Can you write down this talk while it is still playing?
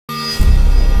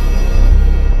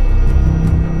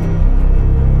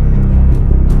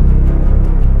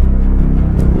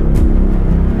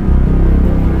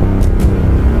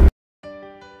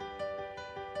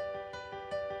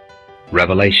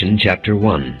Revelation chapter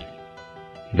 1.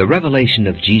 The revelation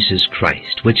of Jesus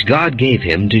Christ, which God gave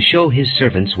him to show his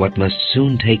servants what must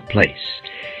soon take place.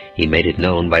 He made it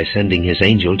known by sending his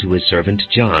angel to his servant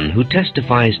John, who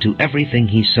testifies to everything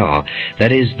he saw,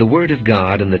 that is, the word of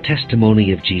God and the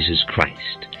testimony of Jesus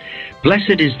Christ.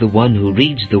 Blessed is the one who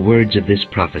reads the words of this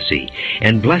prophecy,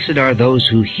 and blessed are those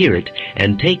who hear it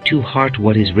and take to heart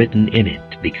what is written in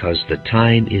it, because the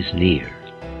time is near.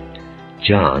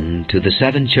 John, to the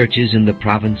 7 churches in the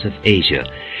province of Asia,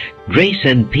 grace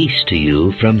and peace to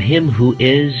you from him who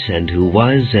is, and who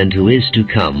was, and who is to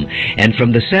come, and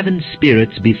from the 7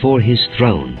 spirits before his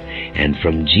throne, and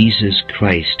from Jesus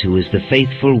Christ, who is the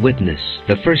faithful witness,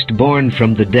 the firstborn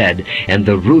from the dead, and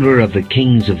the ruler of the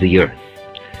kings of the earth.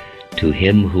 To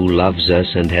him who loves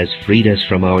us and has freed us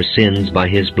from our sins by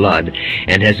his blood,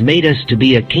 and has made us to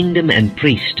be a kingdom and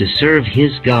priests to serve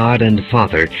his God and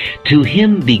Father, to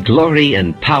him be glory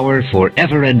and power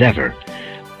forever and ever.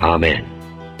 Amen.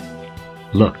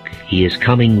 Look, he is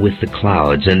coming with the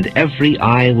clouds, and every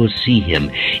eye will see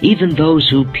him, even those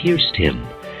who pierced him,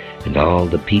 and all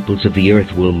the peoples of the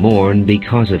earth will mourn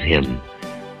because of him.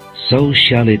 So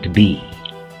shall it be.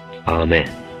 Amen.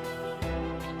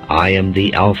 I am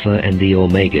the Alpha and the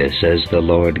Omega, says the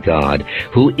Lord God,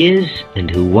 who is, and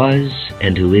who was,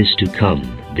 and who is to come,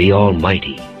 the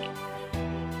Almighty.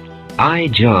 I,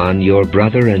 John, your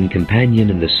brother and companion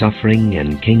in the suffering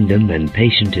and kingdom and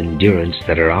patient endurance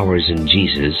that are ours in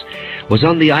Jesus, was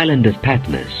on the island of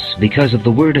Patmos because of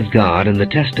the word of God and the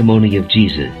testimony of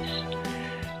Jesus.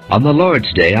 On the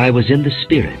Lord's day I was in the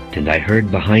Spirit, and I heard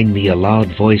behind me a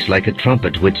loud voice like a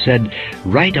trumpet, which said,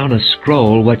 Write on a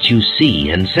scroll what you see,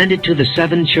 and send it to the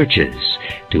 7 churches,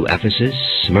 to Ephesus,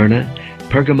 Smyrna,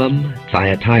 Pergamum,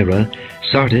 Thyatira,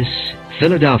 Sardis,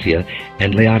 Philadelphia,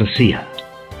 and Laodicea.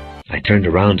 I turned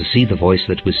around to see the voice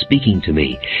that was speaking to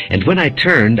me, and when I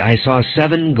turned I saw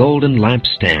 7 golden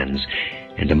lampstands,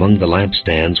 and among the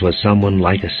lampstands was someone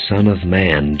like a son of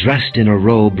man, dressed in a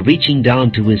robe reaching down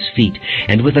to his feet,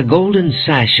 and with a golden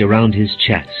sash around his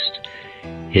chest.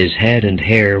 His head and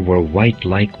hair were white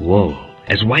like wool,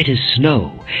 as white as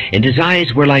snow, and his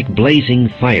eyes were like blazing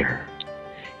fire.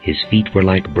 His feet were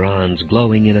like bronze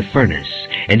glowing in a furnace,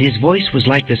 and his voice was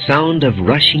like the sound of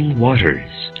rushing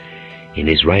waters. In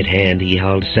his right hand he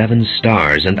held 7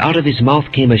 stars, and out of his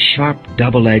mouth came a sharp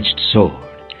double-edged sword.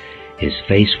 His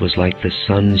face was like the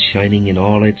sun shining in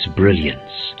all its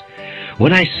brilliance.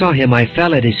 When I saw him, I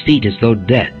fell at his feet as though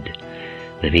dead.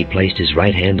 Then he placed his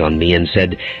right hand on me and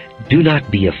said, Do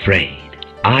not be afraid.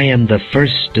 I am the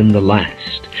first and the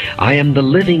last. I am the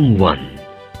living one.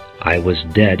 I was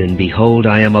dead, and behold,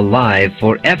 I am alive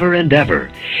forever and ever,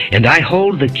 and I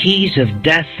hold the keys of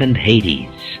death and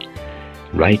Hades.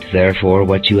 Write therefore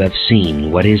what you have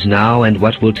seen, what is now, and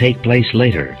what will take place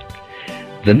later.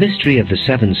 The mystery of the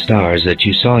 7 stars that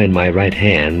you saw in my right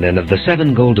hand, and of the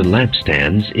 7 golden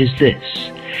lampstands, is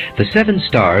this. The 7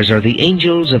 stars are the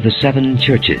angels of the 7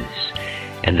 churches,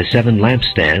 and the 7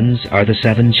 lampstands are the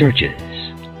 7 churches.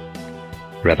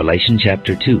 Revelation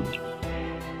chapter 2.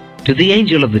 To the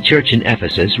angel of the church in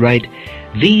Ephesus write,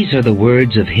 These are the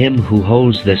words of him who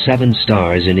holds the 7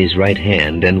 stars in his right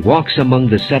hand, and walks among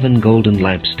the 7 golden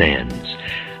lampstands.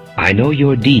 I know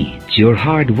your deeds, your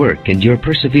hard work, and your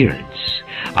perseverance.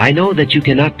 I know that you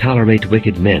cannot tolerate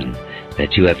wicked men,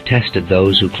 that you have tested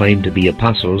those who claim to be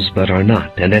apostles but are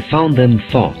not, and have found them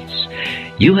false.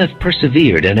 You have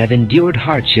persevered and have endured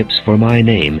hardships for my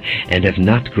name, and have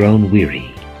not grown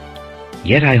weary.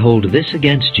 Yet I hold this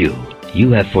against you.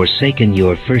 You have forsaken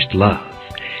your first love.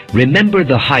 Remember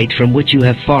the height from which you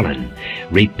have fallen.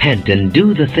 Repent and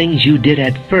do the things you did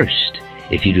at first.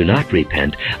 If you do not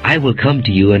repent, I will come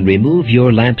to you and remove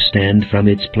your lampstand from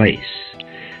its place.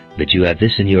 But you have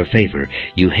this in your favor,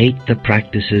 you hate the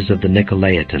practices of the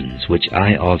Nicolaitans, which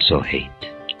I also hate.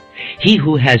 He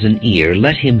who has an ear,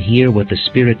 let him hear what the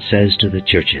Spirit says to the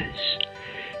churches.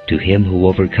 To him who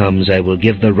overcomes I will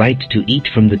give the right to eat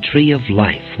from the tree of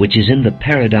life, which is in the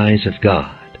paradise of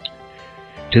God.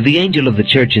 To the angel of the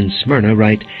church in Smyrna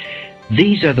write,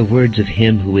 These are the words of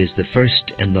him who is the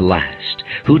first and the last,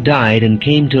 who died and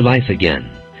came to life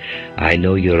again. I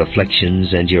know your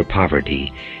afflictions and your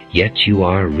poverty, yet you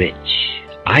are rich.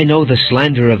 I know the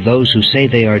slander of those who say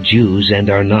they are Jews and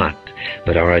are not,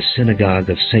 but are a synagogue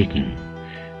of Satan.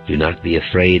 Do not be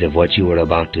afraid of what you are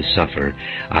about to suffer.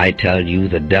 I tell you,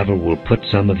 the devil will put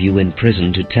some of you in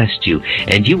prison to test you,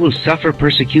 and you will suffer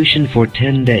persecution for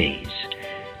 10 days.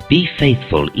 Be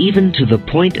faithful even to the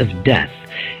point of death,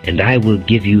 and I will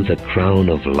give you the crown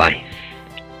of life.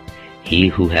 He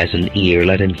who has an ear,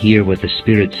 let him hear what the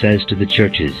Spirit says to the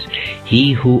churches.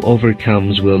 He who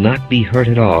overcomes will not be hurt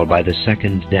at all by the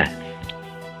second death.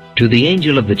 To the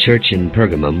angel of the church in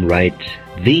Pergamum write,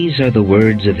 These are the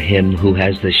words of him who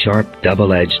has the sharp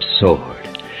double-edged sword.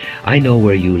 I know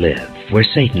where you live, where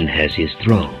Satan has his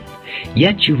throne.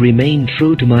 Yet you remain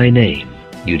true to my name.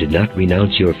 You did not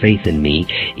renounce your faith in me,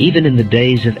 even in the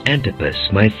days of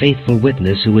Antipas, my faithful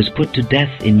witness, who was put to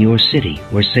death in your city,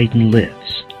 where Satan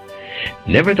lives.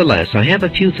 Nevertheless, I have a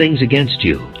few things against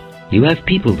you. You have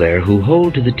people there who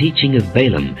hold to the teaching of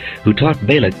Balaam, who taught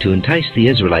Balak to entice the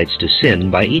Israelites to sin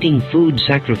by eating food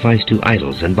sacrificed to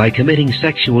idols and by committing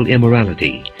sexual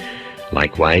immorality.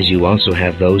 Likewise, you also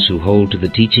have those who hold to the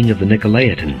teaching of the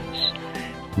Nicolaitans.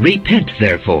 Repent,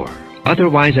 therefore,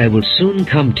 otherwise I will soon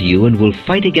come to you and will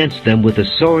fight against them with the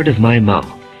sword of my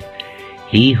mouth.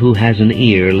 He who has an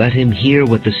ear, let him hear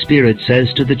what the Spirit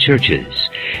says to the churches.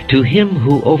 To him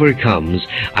who overcomes,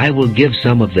 I will give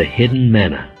some of the hidden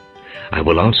manna. I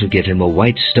will also give him a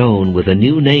white stone with a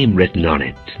new name written on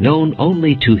it, known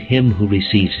only to him who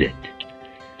receives it.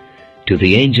 To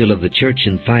the angel of the church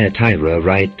in Thyatira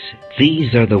write,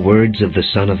 These are the words of the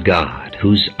Son of God,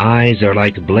 whose eyes are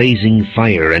like blazing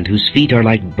fire and whose feet are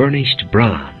like burnished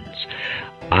bronze.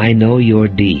 I know your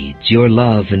deeds, your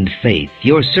love and faith,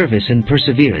 your service and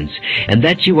perseverance, and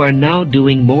that you are now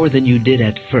doing more than you did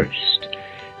at first.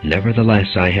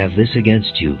 Nevertheless, I have this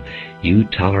against you. You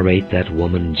tolerate that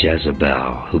woman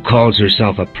Jezebel, who calls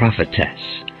herself a prophetess.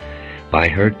 By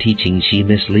her teaching she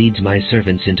misleads my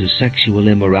servants into sexual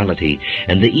immorality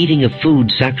and the eating of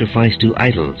food sacrificed to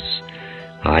idols.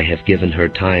 I have given her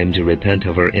time to repent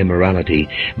of her immorality,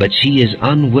 but she is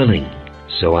unwilling.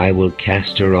 So I will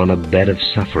cast her on a bed of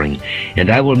suffering, and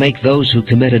I will make those who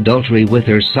commit adultery with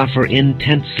her suffer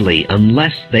intensely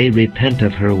unless they repent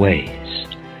of her ways.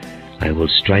 I will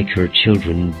strike her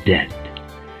children dead.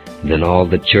 Then all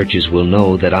the churches will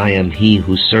know that I am he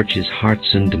who searches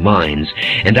hearts and minds,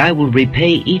 and I will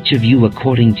repay each of you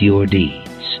according to your deeds.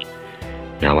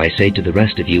 Now I say to the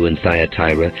rest of you in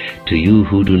Thyatira, to you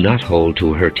who do not hold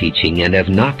to her teaching and have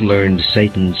not learned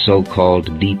Satan's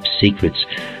so-called deep secrets,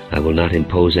 I will not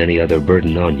impose any other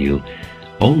burden on you.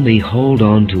 Only hold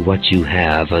on to what you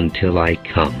have until I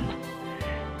come.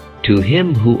 To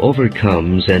him who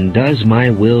overcomes and does my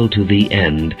will to the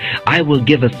end, I will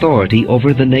give authority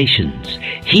over the nations.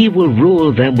 He will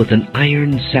rule them with an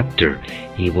iron scepter.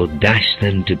 He will dash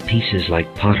them to pieces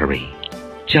like pottery,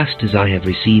 just as I have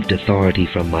received authority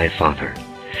from my Father.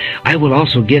 I will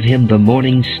also give him the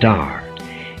morning star.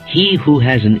 He who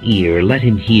has an ear, let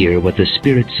him hear what the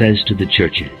Spirit says to the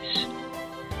churches.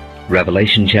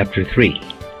 Revelation chapter 3.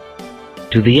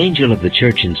 To the angel of the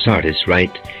church in Sardis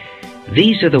write,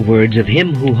 These are the words of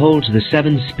him who holds the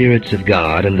 7 spirits of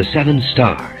God and the 7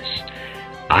 stars.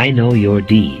 I know your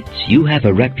deeds. You have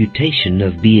a reputation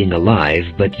of being alive,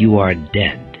 but you are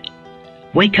dead.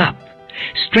 Wake up!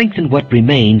 Strengthen what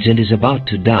remains and is about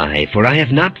to die, for I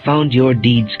have not found your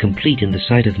deeds complete in the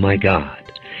sight of my God.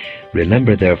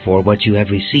 Remember therefore what you have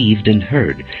received and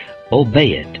heard.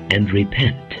 Obey it and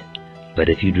repent. But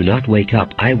if you do not wake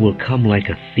up, I will come like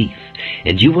a thief,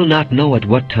 and you will not know at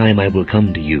what time I will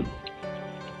come to you.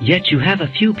 Yet you have a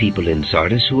few people in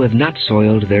Sardis who have not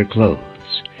soiled their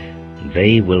clothes.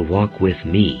 They will walk with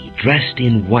me, dressed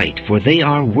in white, for they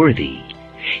are worthy.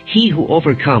 He who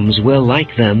overcomes will,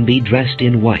 like them, be dressed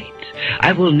in white.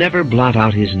 I will never blot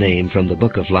out his name from the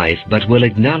book of life, but will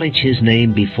acknowledge his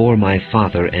name before my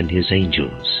Father and his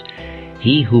angels.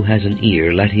 He who has an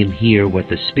ear, let him hear what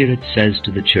the Spirit says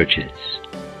to the churches.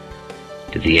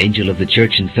 To the angel of the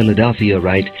church in Philadelphia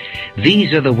write,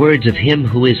 These are the words of him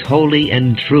who is holy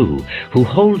and true, who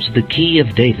holds the key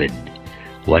of David.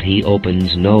 What he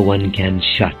opens no one can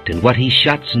shut, and what he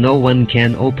shuts no one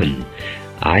can open.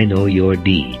 I know your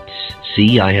deeds.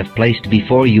 See, I have placed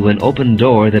before you an open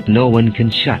door that no one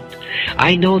can shut.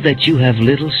 I know that you have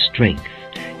little strength,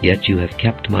 yet you have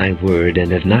kept my word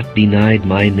and have not denied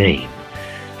my name.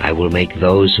 I will make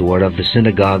those who are of the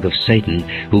synagogue of Satan,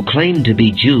 who claim to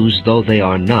be Jews though they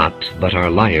are not, but are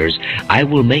liars, I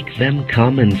will make them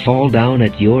come and fall down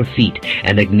at your feet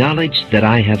and acknowledge that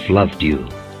I have loved you.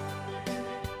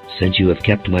 Since you have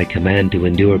kept my command to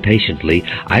endure patiently,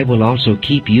 I will also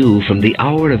keep you from the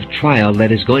hour of trial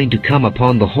that is going to come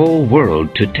upon the whole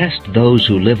world to test those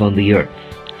who live on the earth.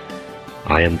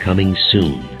 I am coming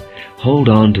soon. Hold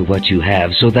on to what you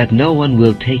have, so that no one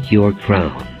will take your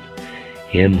crown.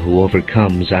 Him who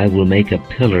overcomes I will make a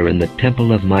pillar in the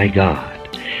temple of my God.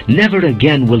 Never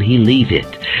again will he leave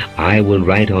it. I will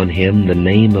write on him the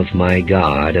name of my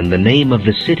God, and the name of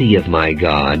the city of my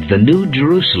God, the new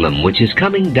Jerusalem, which is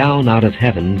coming down out of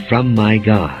heaven from my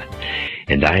God.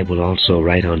 And I will also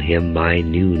write on him my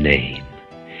new name.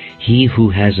 He who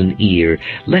has an ear,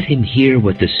 let him hear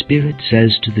what the Spirit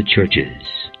says to the churches.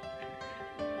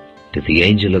 To the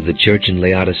angel of the church in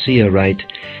Laodicea write,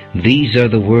 These are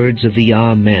the words of the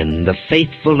Amen, the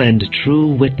faithful and true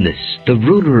witness, the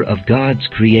ruler of God's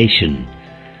creation.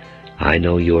 I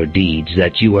know your deeds,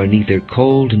 that you are neither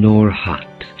cold nor hot.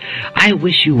 I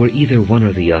wish you were either one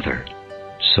or the other.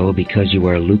 So because you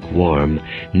are lukewarm,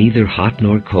 neither hot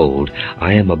nor cold,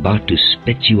 I am about to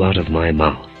spit you out of my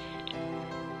mouth.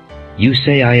 You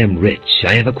say, I am rich,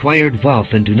 I have acquired wealth,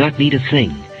 and do not need a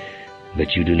thing.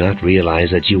 But you do not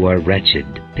realize that you are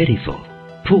wretched, pitiful,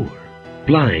 poor,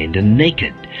 blind, and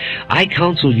naked. I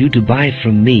counsel you to buy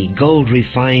from me gold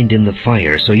refined in the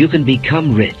fire, so you can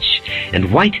become rich,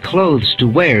 and white clothes to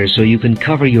wear, so you can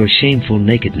cover your shameful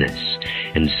nakedness,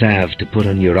 and salve to put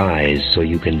on your eyes, so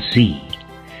you can see.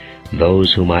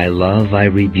 Those whom I love I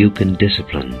rebuke and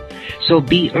discipline. So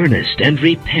be earnest and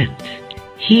repent.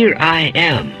 Here I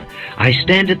am. I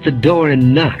stand at the door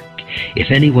and knock.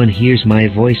 If anyone hears my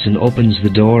voice and opens the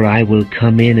door, I will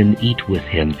come in and eat with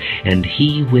him, and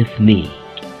he with me.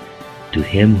 To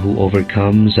him who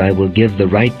overcomes I will give the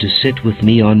right to sit with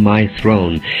me on my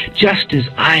throne, just as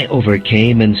I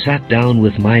overcame and sat down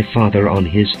with my Father on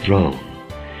his throne.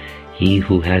 He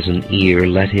who has an ear,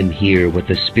 let him hear what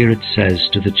the Spirit says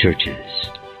to the churches.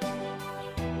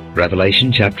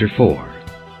 Revelation chapter 4.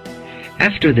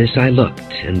 After this I looked,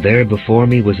 and there before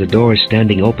me was a door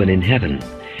standing open in heaven.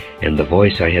 And the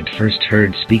voice I had first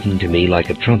heard speaking to me like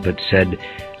a trumpet said,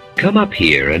 Come up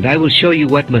here, and I will show you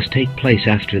what must take place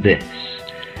after this.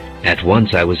 At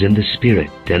once I was in the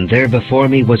Spirit, and there before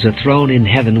me was a throne in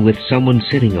heaven with someone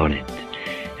sitting on it.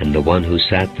 And the one who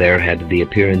sat there had the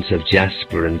appearance of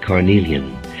jasper and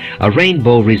carnelian. A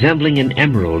rainbow resembling an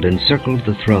emerald encircled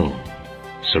the throne.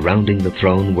 Surrounding the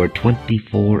throne were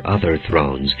 24 other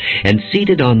thrones, and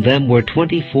seated on them were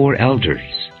 24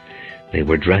 elders. They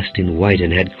were dressed in white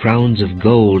and had crowns of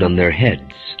gold on their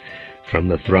heads. From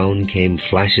the throne came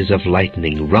flashes of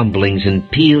lightning, rumblings, and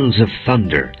peals of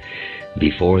thunder.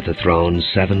 Before the throne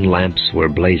 7 lamps were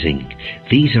blazing.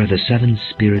 These are the 7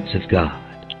 spirits of God.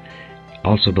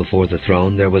 Also before the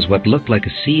throne there was what looked like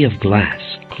a sea of glass,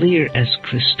 clear as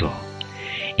crystal.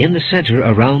 In the center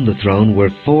around the throne were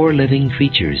 4 living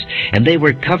creatures, and they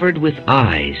were covered with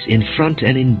eyes in front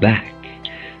and in back.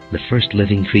 The first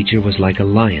living creature was like a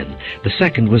lion, the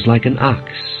second was like an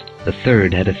ox, the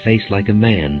third had a face like a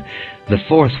man, the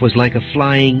fourth was like a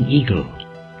flying eagle.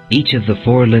 Each of the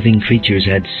 4 living creatures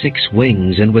had 6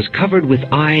 wings and was covered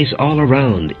with eyes all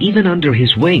around, even under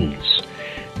his wings.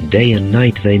 Day and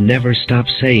night they never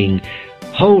stopped saying,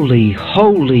 Holy,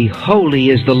 holy,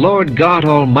 holy is the Lord God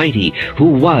Almighty,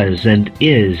 who was and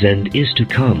is to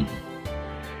come.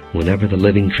 Whenever the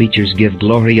living creatures give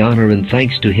glory, honor, and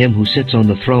thanks to him who sits on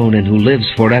the throne and who lives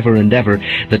forever and ever,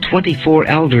 the 24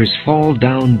 elders fall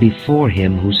down before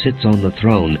him who sits on the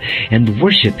throne, and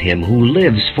worship him who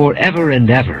lives forever and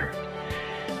ever.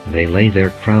 They lay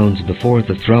their crowns before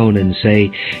the throne and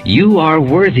say, You are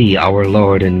worthy, our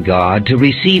Lord and God, to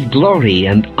receive glory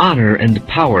and honor and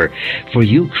power, for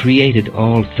you created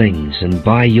all things, and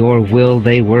by your will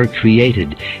they were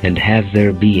created and have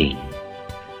their being.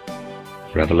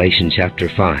 Revelation chapter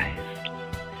 5.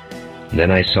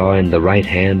 Then I saw in the right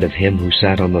hand of him who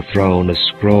sat on the throne a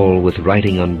scroll with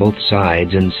writing on both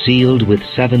sides and sealed with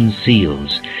 7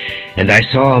 seals. And I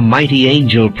saw a mighty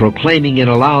angel proclaiming in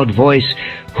a loud voice,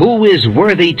 Who is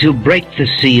worthy to break the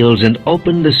seals and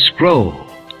open the scroll?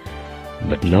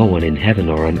 But no one in heaven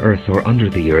or on earth or under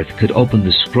the earth could open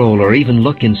the scroll or even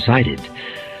look inside it.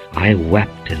 I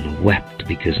wept and wept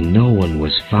because no one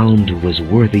was found who was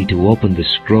worthy to open the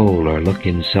scroll or look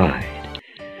inside.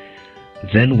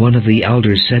 Then one of the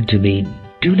elders said to me,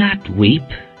 Do not weep.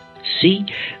 See,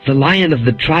 the Lion of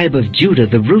the tribe of Judah,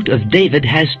 the Root of David,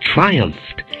 has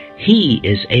triumphed. He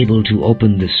is able to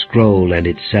open the scroll and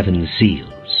its 7 seals.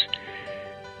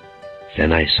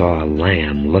 Then I saw a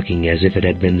lamb looking as if it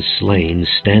had been slain,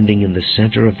 standing in the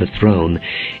center of the throne,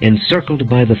 encircled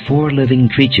by the 4 living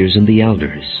creatures and the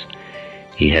elders.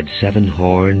 He had 7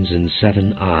 horns and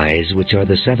 7 eyes, which are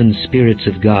the 7 spirits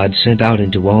of God sent out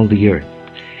into all the earth.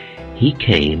 He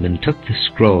came and took the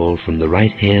scroll from the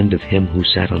right hand of him who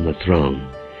sat on the throne.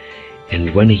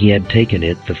 And when he had taken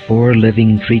it, the 4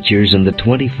 living creatures and the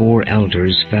 24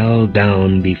 elders fell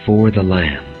down before the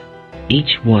Lamb.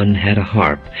 Each one had a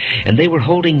harp, and they were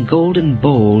holding golden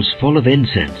bowls full of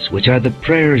incense, which are the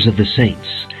prayers of the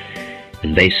saints.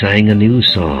 And they sang a new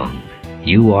song,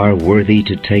 You are worthy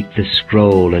to take the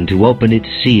scroll and to open its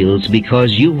seals,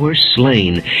 because you were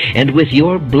slain, and with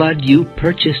your blood you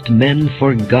purchased men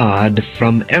for God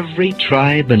from every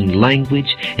tribe and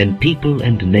language and people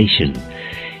and nation.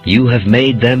 You have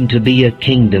made them to be a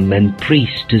kingdom and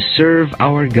priests to serve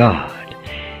our God.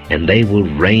 and they will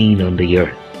reign on the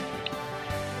earth.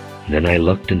 Then I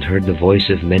looked and heard the voice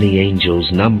of many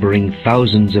angels, numbering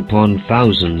thousands upon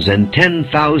thousands, and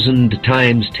 10,000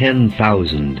 times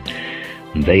 10,000.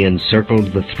 They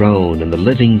encircled the throne, and the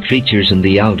living creatures and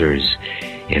the elders.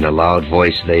 In a loud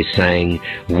voice they sang,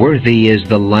 "Worthy is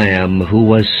the Lamb who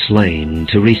was slain,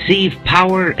 to receive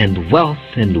power and wealth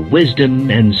and wisdom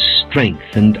and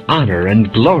strength and honor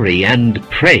and glory and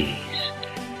praise."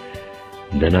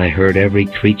 Then I heard every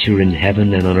creature in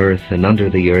heaven and on earth and under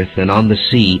the earth and on the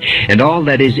sea, and all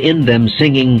that is in them,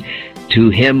 singing, "To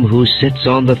him who sits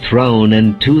on the throne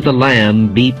and to the Lamb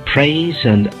be praise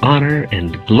and honor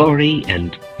and glory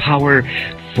and power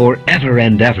forever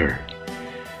and ever."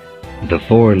 The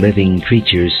 4 living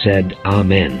creatures said,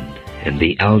 "Amen," and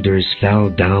the elders fell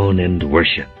down and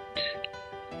worshipped.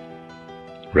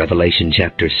 Revelation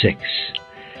chapter 6.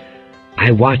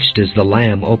 I watched as the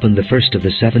Lamb opened the first of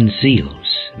the 7 seals.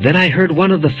 Then I heard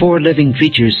one of the 4 living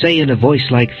creatures say in a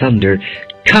voice like thunder,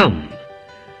 "Come!"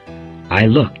 I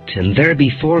looked, and there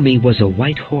before me was a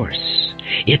white horse.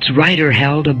 Its rider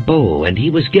held a bow, and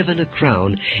he was given a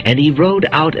crown, and he rode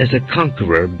out as a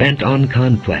conqueror bent on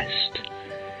conquest.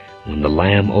 When the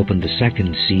Lamb opened the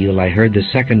 2nd seal, I heard the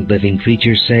 2nd living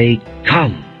creature say,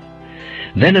 "Come!"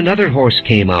 Then another horse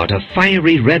came out, a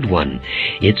fiery red one.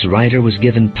 Its rider was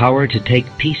given power to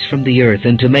take peace from the earth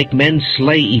and to make men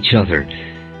slay each other.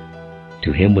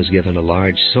 To him was given a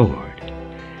large sword.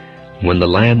 When the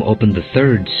Lamb opened the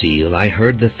 3rd seal, I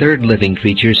heard the 3rd living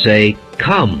creature say,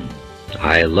 "Come!"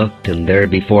 I looked, and there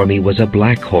before me was a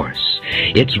black horse.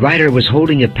 Its rider was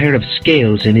holding a pair of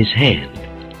scales in his hand.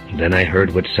 Then I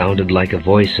heard what sounded like a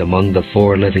voice among the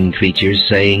 4 living creatures,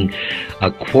 saying, "A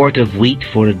quart of wheat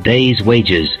for a day's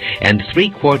wages, and 3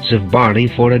 quarts of barley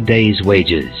for a day's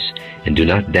wages, and do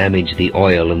not damage the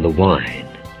oil and the wine."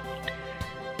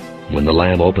 When the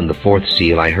Lamb opened the 4th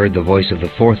seal, I heard the voice of the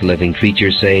 4th living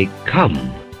creature say, "Come!"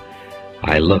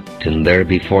 I looked, and there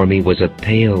before me was a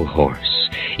pale horse.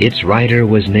 Its rider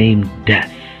was named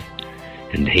Death,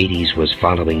 and Hades was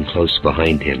following close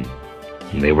behind him.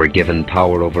 They were given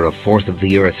power over 1/4 of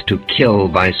the earth to kill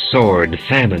by sword,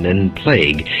 famine, and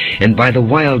plague, and by the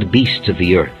wild beasts of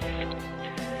the earth.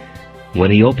 When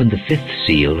he opened the 5th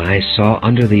seal, I saw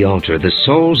under the altar the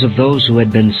souls of those who had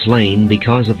been slain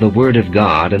because of the word of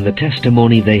God and the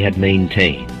testimony they had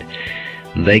maintained.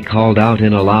 They called out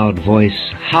in a loud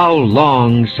voice, "How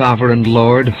long, sovereign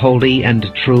Lord, holy and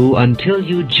true, until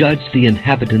you judge the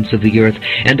inhabitants of the earth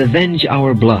and avenge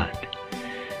our blood?"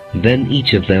 Then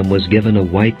each of them was given a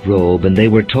white robe, and they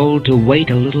were told to wait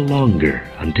a little longer,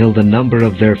 until the number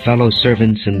of their fellow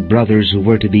servants and brothers who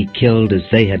were to be killed as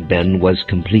they had been was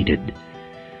completed.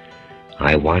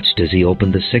 I watched as he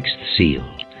opened the 6th seal.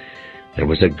 There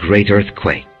was a great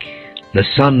earthquake. The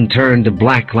sun turned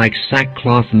black like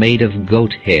sackcloth made of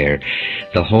goat hair.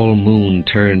 The whole moon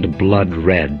turned blood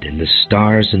red, and the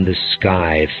stars in the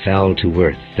sky fell to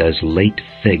earth as late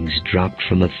figs dropped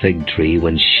from a fig tree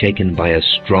when shaken by a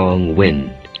strong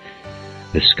wind.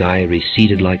 The sky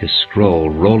receded like a scroll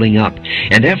rolling up,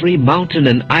 and every mountain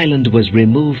and island was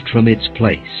removed from its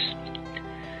place.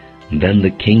 Then the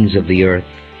kings of the earth,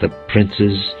 the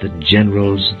princes, the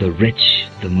generals, the rich,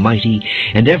 the mighty,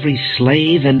 and every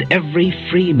slave and every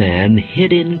free man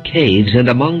hid in caves and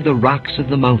among the rocks of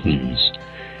the mountains.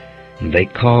 They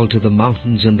called to the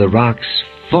mountains and the rocks,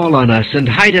 "Fall on us and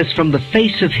hide us from the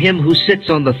face of him who sits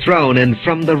on the throne and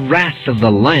from the wrath of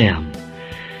the Lamb.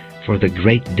 For the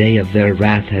great day of their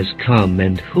wrath has come,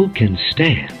 and who can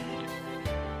stand?"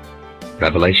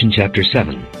 Revelation chapter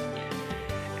 7.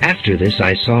 After this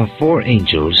I saw 4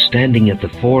 angels standing at the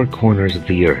 4 corners of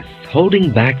the earth,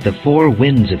 holding back the 4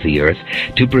 winds of the earth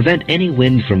to prevent any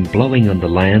wind from blowing on the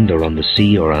land or on the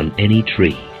sea or on any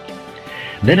tree.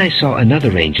 Then I saw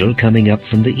another angel coming up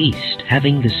from the east,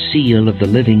 having the seal of the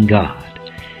living God.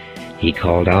 He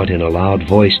called out in a loud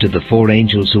voice to the 4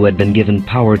 angels who had been given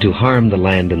power to harm the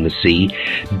land and the sea,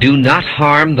 "Do not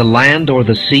harm the land or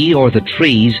the sea or the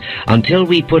trees until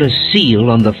we put a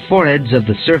seal on the foreheads of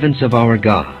the servants of our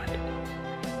God."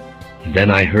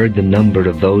 Then I heard the number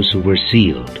of those who were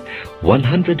sealed,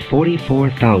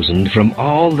 144,000 from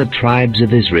all the tribes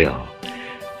of Israel.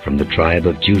 From the tribe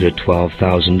of Judah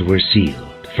 12,000 were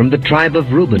sealed. From the tribe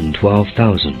of Reuben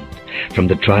 12,000. From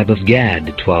the tribe of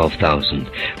Gad 12,000.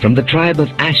 From the tribe of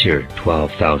Asher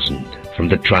 12,000. From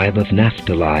the tribe of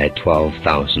Naphtali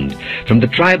 12,000. From the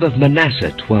tribe of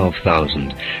Manasseh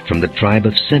 12,000. From the tribe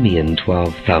of Simeon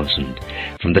 12,000.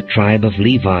 From the tribe of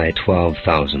Levi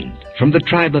 12,000. From the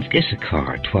tribe of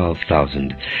Issachar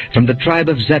 12,000. From the tribe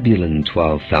of Zebulun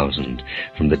 12,000.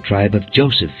 From the tribe of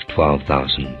Joseph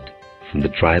 12,000. From the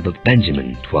tribe of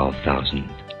Benjamin 12,000.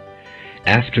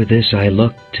 After this I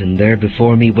looked, and there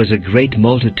before me was a great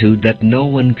multitude that no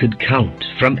one could count,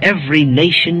 from every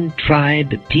nation,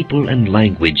 tribe, people, and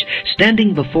language,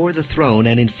 standing before the throne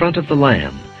and in front of the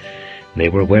Lamb. They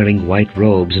were wearing white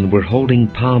robes and were holding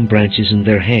palm branches in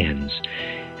their hands.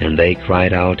 And they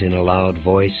cried out in a loud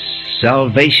voice,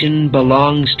 "Salvation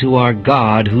belongs to our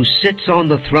God who sits on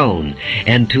the throne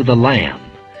and to the Lamb."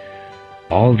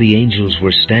 All the angels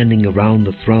were standing around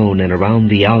the throne and around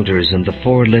the elders and the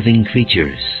 4 living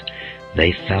creatures.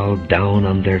 They fell down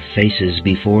on their faces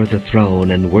before the throne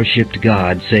and worshipped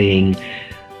God, saying,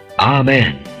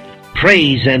 "Amen.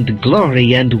 Praise and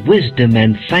glory and wisdom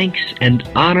and thanks and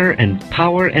honor and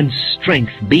power and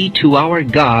strength be to our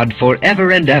God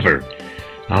forever and ever.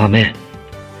 Amen."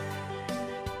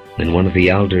 Then one of the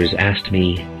elders asked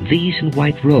me, "These in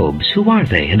white robes, who are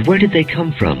they, and where did they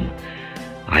come from?"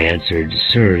 I answered,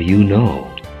 "Sir, you know."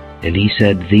 And he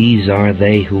said, "These are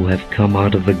they who have come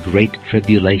out of the great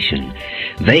tribulation.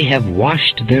 They have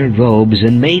washed their robes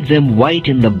and made them white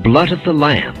in the blood of the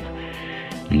Lamb.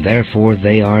 And therefore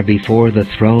they are before the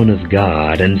throne of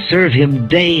God, and serve him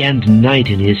day and night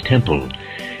in his temple.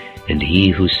 And he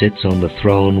who sits on the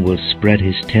throne will spread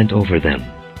his tent over them.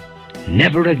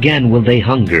 Never again will they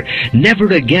hunger, never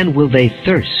again will they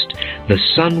thirst. The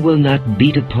sun will not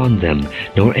beat upon them,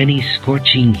 nor any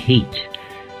scorching heat.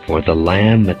 For the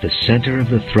Lamb at the center of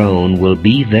the throne will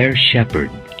be their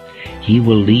shepherd. He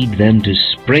will lead them to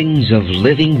springs of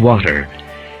living water,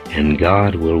 and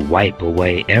God will wipe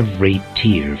away every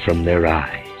tear from their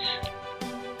eyes."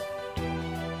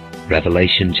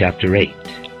 Revelation chapter 8.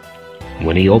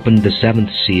 When he opened the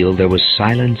 7th seal, there was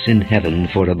silence in heaven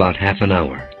for about half an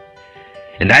hour.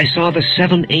 And I saw the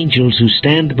 7 angels who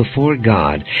stand before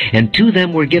God, and to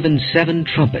them were given 7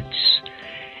 trumpets.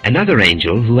 Another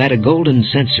angel, who had a golden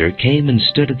censer, came and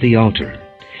stood at the altar.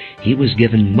 He was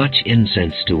given much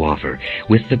incense to offer,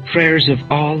 with the prayers of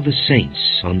all the saints,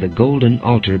 on the golden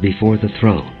altar before the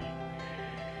throne.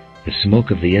 The smoke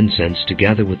of the incense,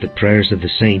 together with the prayers of the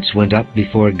saints, went up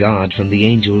before God from the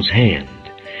angel's hand.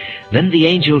 Then the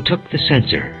angel took the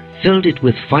censer, filled it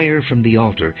with fire from the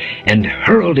altar, and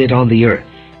hurled it on the earth.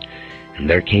 And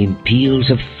there came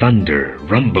peals of thunder,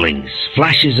 rumblings,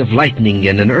 flashes of lightning,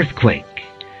 and an earthquake.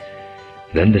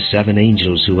 Then the 7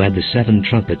 angels who had the 7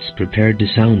 trumpets prepared to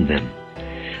sound them.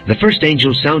 The first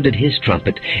angel sounded his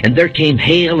trumpet, and there came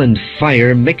hail and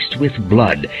fire mixed with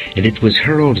blood, and it was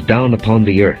hurled down upon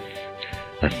the earth.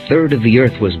 1/3 of the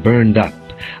earth was burned up,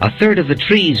 1/3 of the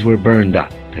trees were burned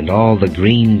up, and all the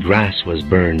green grass was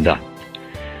burned up.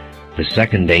 The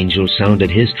second angel sounded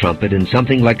his trumpet, and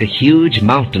something like a huge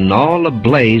mountain all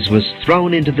ablaze was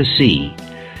thrown into the sea.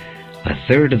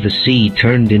 1/3 of the sea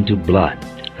turned into blood,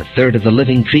 1/3 of the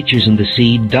living creatures in the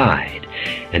sea died,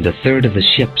 and 1/3 of the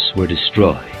ships were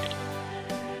destroyed.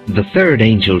 The third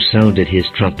angel sounded his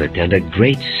trumpet, and a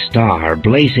great star,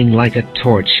 blazing like a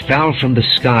torch, fell from the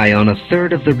sky on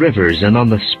 1/3 of the rivers and on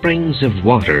the springs of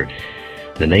water.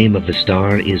 The name of the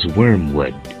star is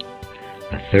Wormwood.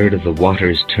 1/3 of the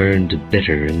waters turned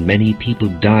bitter, and many people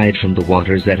died from the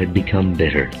waters that had become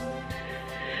bitter.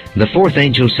 The fourth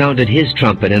angel sounded his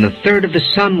trumpet, and 1/3 of the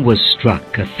sun was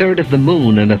struck, 1/3 of the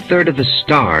moon, and 1/3 of the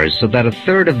stars, so that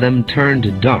 1/3 of them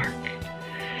turned dark.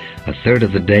 1/3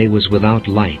 of the day was without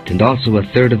light, and also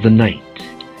 1/3 of the night.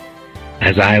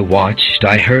 As I watched,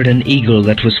 I heard an eagle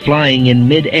that was flying in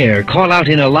mid-air call out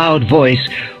in a loud voice,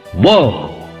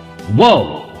 "Woe!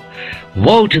 Woe!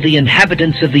 Woe to the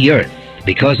inhabitants of the earth,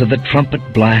 because of the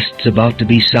trumpet blasts about to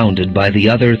be sounded by the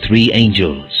other 3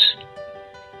 angels."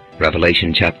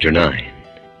 Revelation chapter 9.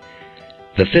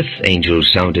 The 5th angel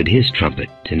sounded his trumpet,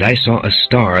 and I saw a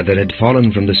star that had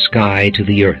fallen from the sky to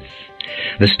the earth.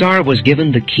 The star was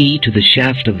given the key to the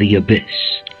shaft of the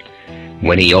abyss.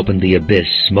 When he opened the abyss,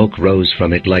 smoke rose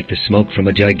from it like the smoke from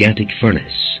a gigantic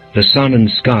furnace. The sun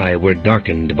and sky were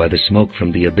darkened by the smoke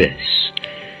from the abyss.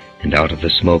 And out of the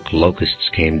smoke locusts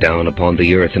came down upon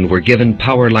the earth, and were given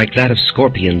power like that of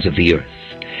scorpions of the earth.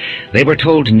 They were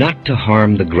told not to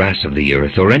harm the grass of the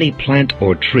earth, or any plant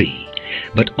or tree,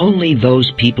 but only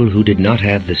those people who did not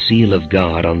have the seal of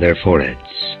God on their foreheads.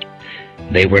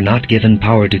 They were not given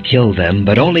power to kill them,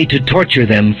 but only to torture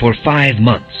them for 5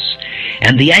 months.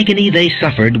 And the agony they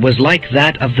suffered was like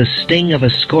that of the sting of a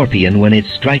scorpion when it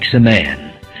strikes a man.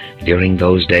 During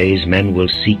those days men will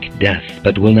seek death,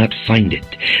 but will not find it.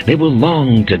 They will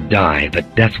long to die,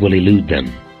 but death will elude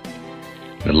them.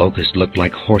 The locusts looked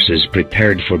like horses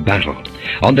prepared for battle.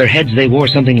 On their heads they wore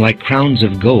something like crowns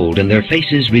of gold, and their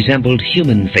faces resembled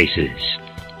human faces.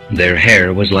 Their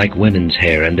hair was like women's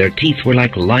hair, and their teeth were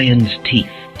like lions'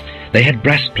 teeth. They had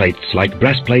breastplates like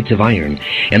breastplates of iron,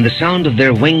 and the sound of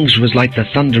their wings was like the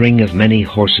thundering of many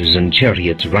horses and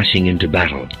chariots rushing into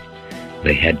battle.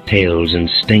 They had tails and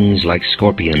stings like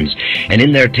scorpions, and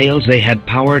in their tails they had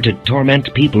power to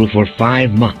torment people for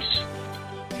 5 months.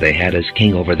 They had as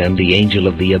king over them the angel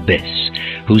of the abyss,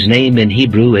 whose name in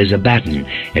Hebrew is Abaddon,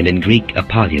 and in Greek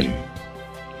Apollyon.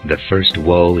 The first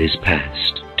woe is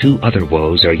past. 2 other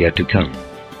woes are yet to come.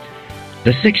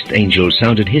 The 6th angel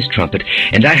sounded his trumpet,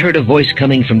 and I heard a voice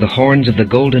coming from the horns of the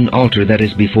golden altar that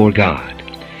is before God.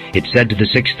 It said to the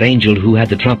 6th angel who had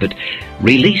the trumpet,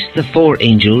 "Release the 4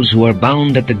 angels who are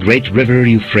bound at the great river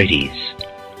Euphrates."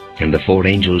 And the 4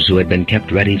 angels who had been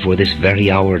kept ready for this very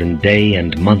hour and day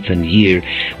and month and year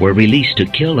were released to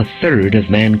kill 1/3 of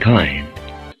mankind.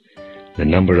 The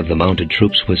number of the mounted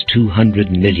troops was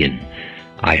 200 million.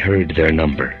 I heard their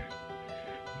number.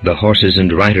 The horses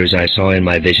and riders I saw in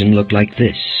my vision looked like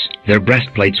this. Their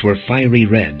breastplates were fiery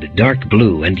red, dark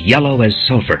blue, and yellow as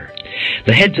sulfur.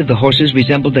 The heads of the horses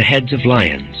resembled the heads of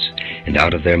lions, and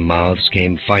out of their mouths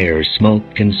came fire,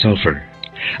 smoke, and sulfur.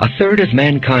 1/3 of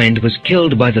mankind was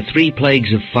killed by the 3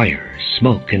 plagues of fire,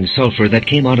 smoke, and sulfur that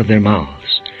came out of their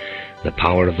mouths. The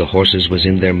power of the horses was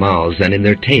in their mouths and in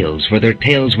their tails, for their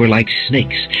tails were like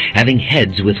snakes, having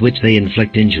heads with which they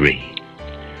inflict injury.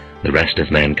 The rest of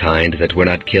mankind that were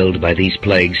not killed by these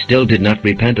plagues still did not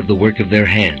repent of the work of their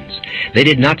hands. They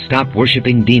did not stop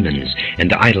worshipping demons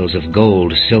and idols of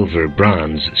gold, silver,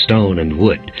 bronze, stone, and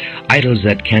wood, idols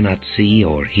that cannot see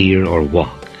or hear or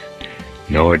walk.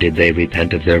 Nor did they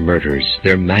repent of their murders,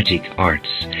 their magic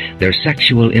arts, their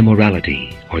sexual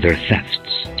immorality, or their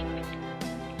thefts.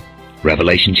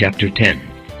 Revelation chapter 10.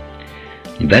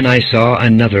 Then I saw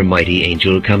another mighty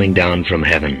angel coming down from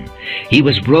heaven. He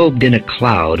was robed in a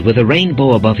cloud with a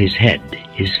rainbow above his head.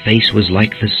 His face was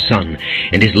like the sun,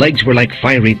 and his legs were like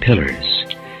fiery pillars.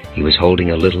 He was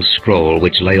holding a little scroll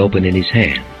which lay open in his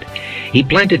hand. He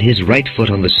planted his right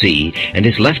foot on the sea and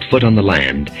his left foot on the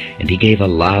land, and he gave a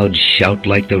loud shout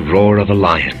like the roar of a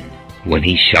lion. When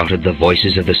he shouted, the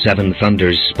voices of the 7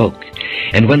 thunders spoke.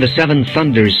 And when the 7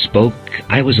 thunders spoke,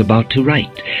 I was about to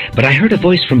write. But I heard a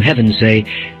voice from heaven say,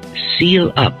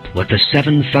 "Seal up what the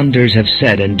 7 thunders have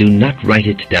said, and do not write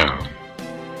it down."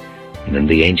 And then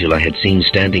the angel I had seen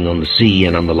standing on the sea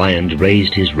and on the land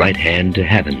raised his right hand to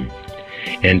heaven.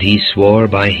 And he swore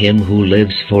by him who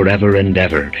lives forever and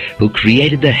ever, who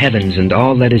created the heavens and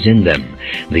all that is in them,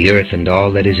 the earth and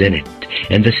all that is in it,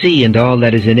 and the sea and all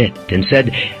that is in it, and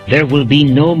said, "There will be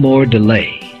no more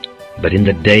delay. But in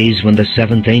the days when the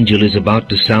 7th angel is about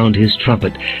to sound his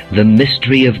trumpet, the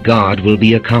mystery of God will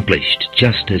be accomplished,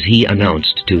 just as he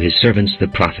announced to his servants the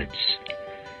prophets."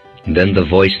 Then the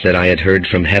voice that I had heard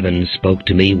from heaven spoke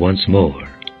to me once more.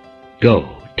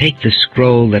 "Go, take the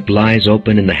scroll that lies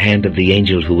open in the hand of the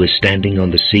angel who is standing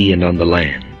on the sea and on the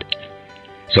land."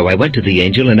 So I went to the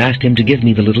angel and asked him to give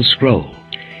me the little scroll.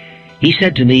 He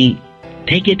said to me,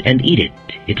 "Take it and eat it.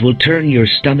 It will turn your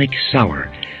stomach sour,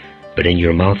 but in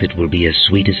your mouth it will be as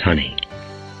sweet as honey."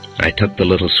 I took the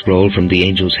little scroll from the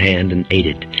angel's hand and ate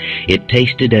it. It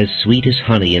tasted as sweet as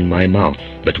honey in my mouth,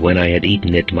 but when I had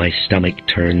eaten it, my stomach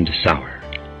turned sour.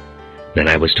 Then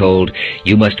I was told,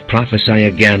 "You must prophesy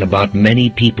again about many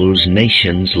peoples,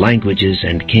 nations, languages,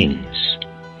 and kings."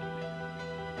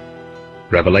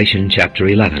 Revelation chapter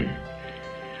 11.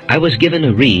 I was given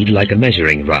a reed like a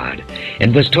measuring rod,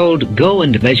 and was told, "Go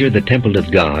and measure the temple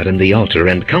of God and the altar,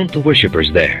 and count the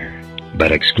worshippers there.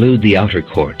 But exclude the outer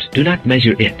court. Do not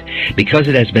measure it, because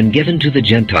it has been given to the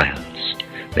Gentiles.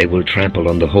 They will trample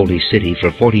on the holy city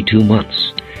for 42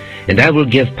 months. And I will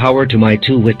give power to my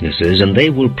 2 witnesses, and they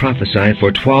will prophesy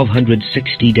for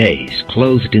 1260 days,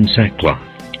 clothed in sackcloth.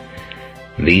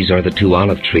 These are the 2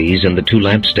 olive trees and the 2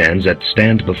 lampstands that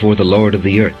stand before the Lord of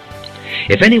the earth.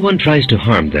 If anyone tries to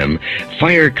harm them,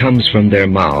 fire comes from their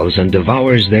mouths and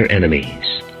devours their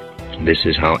enemies. This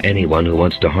is how anyone who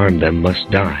wants to harm them must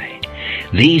die.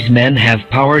 These men have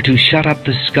power to shut up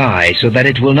the sky so that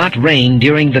it will not rain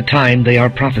during the time they are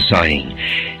prophesying,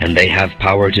 and they have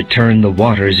power to turn the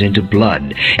waters into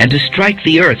blood, and to strike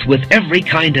the earth with every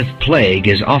kind of plague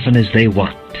as often as they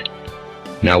want.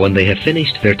 Now when they have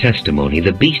finished their testimony,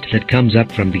 the beast that comes up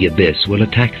from the abyss will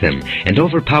attack them, and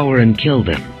overpower and kill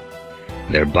them.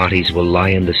 Their bodies will lie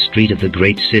in the street of the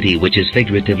great city, which is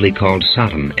figuratively called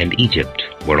Sodom and Egypt,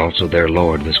 where also their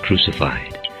Lord was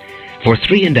crucified. For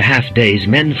 3.5 days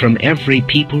men from every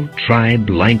people, tribe,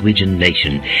 language, and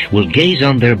nation will gaze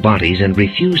on their bodies and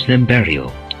refuse them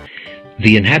burial.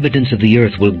 The inhabitants of the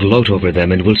earth will gloat over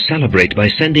them and will celebrate by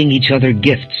sending each other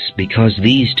gifts, because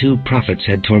these 2 prophets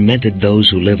had tormented those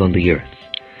who live on the earth.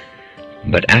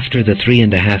 But after the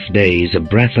 3.5 days, a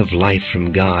breath of life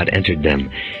from God entered them,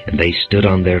 and they stood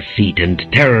on their feet, and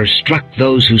terror struck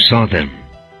those who saw them.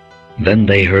 Then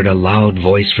they heard a loud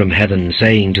voice from heaven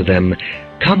saying to them,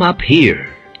 "Come up here."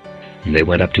 And they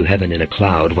went up to heaven in a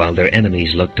cloud, while their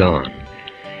enemies looked on.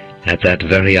 At that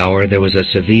very hour there was a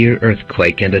severe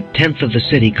earthquake, and 1/10 of the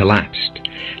city collapsed.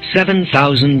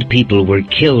 7,000 people were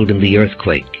killed in the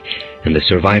earthquake, and the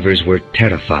survivors were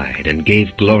terrified and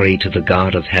gave glory to the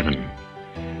God of heaven.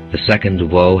 The second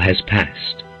woe has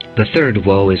passed. The third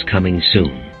woe is coming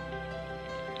soon.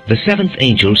 The 7th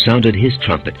angel sounded his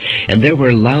trumpet, and there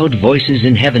were loud voices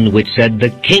in heaven which said, "The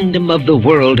kingdom of the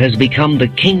world has become the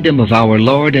kingdom of our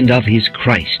Lord and of his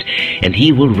Christ, and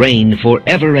he will reign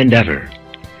forever and ever."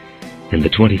 And the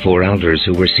 24 elders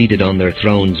who were seated on their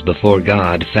thrones before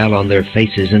God fell on their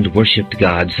faces and worshipped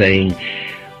God, saying,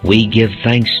 "We give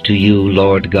thanks to you,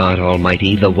 Lord God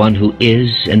Almighty, the one who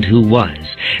is and who was,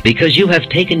 because you have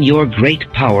taken your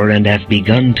great power and have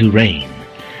begun to reign.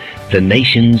 The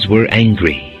nations were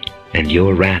angry, and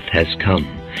your wrath has come.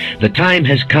 The time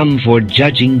has come for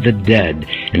judging the dead,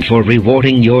 and for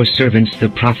rewarding your servants the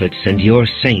prophets, and your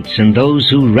saints, and those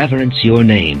who reverence your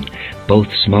name, both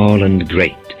small and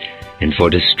great, and for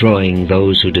destroying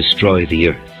those who destroy the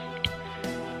earth."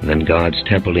 Then God's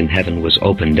temple in heaven was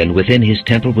opened, and within his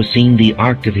temple was seen the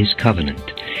ark of his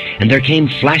covenant. And there came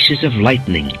flashes of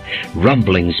lightning,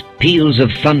 rumblings, peals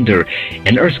of thunder,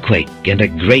 an earthquake, and a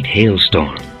great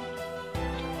hailstorm.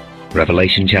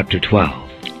 Revelation chapter 12.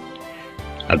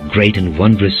 A great and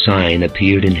wondrous sign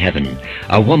appeared in heaven,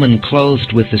 a woman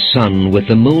clothed with the sun, with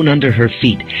the moon under her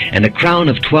feet, and a crown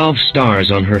of 12 stars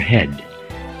on her head.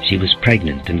 She was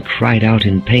pregnant and cried out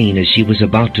in pain as she was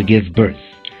about to give birth.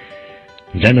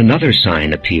 Then another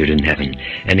sign appeared in heaven,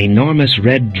 an enormous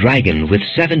red dragon with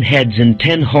 7 heads and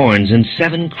 10 horns and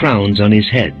 7 crowns on his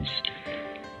heads.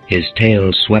 His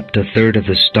tail swept 1/3 of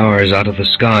the stars out of the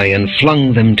sky and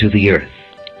flung them to the earth.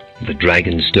 The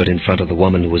dragon stood in front of the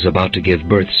woman who was about to give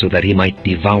birth so that he might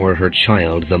devour her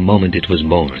child the moment it was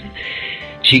born.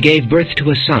 She gave birth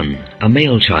to a son, a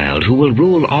male child, who will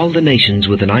rule all the nations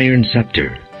with an iron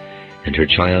scepter. And her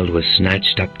child was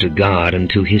snatched up to God and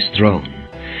to his throne.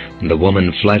 The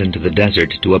woman fled into the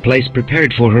desert to a place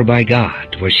prepared for her by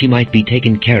God, where she might be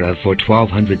taken care of for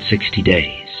 1260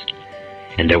 days.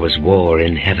 And there was war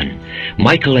in heaven.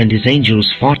 Michael and his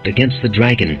angels fought against the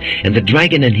dragon, and the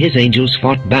dragon and his angels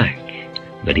fought back.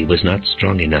 But he was not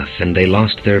strong enough, and they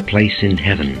lost their place in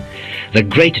heaven. The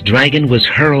great dragon was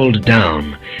hurled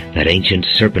down, that ancient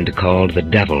serpent called the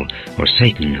devil, or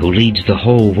Satan, who leads the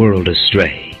whole world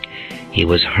astray. He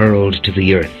was hurled to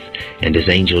the earth, and his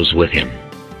angels with him.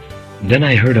 Then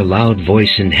I heard a loud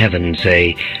voice in heaven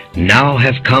say, "Now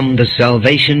have come the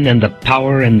salvation and the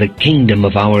power and the kingdom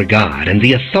of our God, and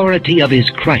the authority of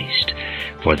his Christ.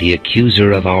 For the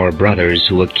accuser of our brothers,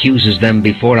 who accuses them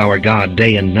before our God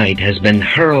day and night, has been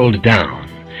hurled down.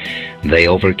 They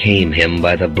overcame him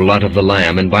by the blood of the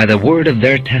Lamb and by the word of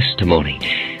their testimony.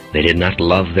 They did not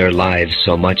love their lives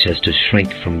so much as to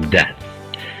shrink from death.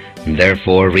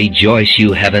 Therefore rejoice,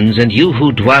 you heavens, and you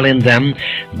who dwell in them.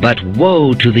 But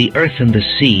woe to the earth and the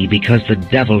sea, because the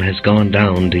devil has gone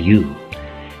down to you.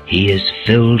 He is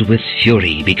filled with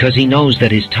fury, because he knows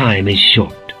that his time is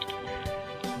short."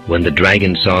 When the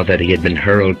dragon saw that he had been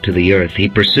hurled to the earth, he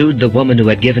pursued the woman who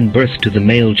had given birth to the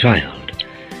male child.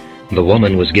 The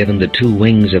woman was given the 2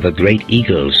 wings of a great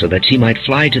eagle, so that she might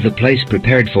fly to the place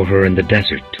prepared for her in the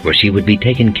desert, where she would be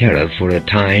taken care of for a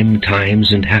time,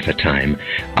 times, and half a time,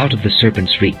 out of the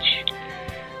serpent's reach.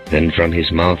 Then from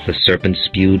his mouth the serpent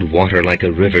spewed water like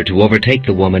a river to overtake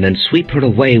the woman and sweep her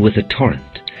away with a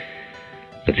torrent.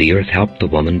 But the earth helped the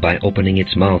woman by opening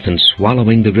its mouth and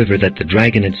swallowing the river that the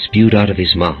dragon had spewed out of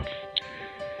his mouth.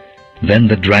 Then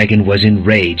the dragon was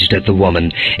enraged at the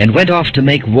woman, and went off to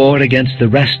make war against the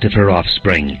rest of her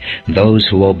offspring, those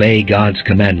who obey God's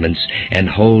commandments and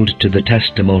hold to the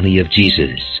testimony of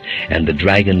Jesus. And the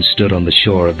dragon stood on the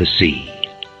shore of the sea.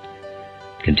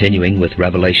 Continuing with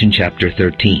Revelation chapter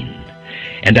 13.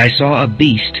 And I saw a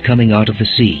beast coming out of the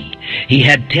sea. He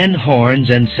had 10 horns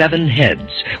and 7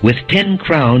 heads, with 10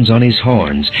 crowns on his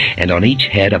horns, and on each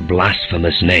head a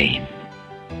blasphemous name.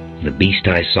 The beast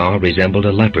I saw resembled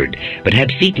a leopard, but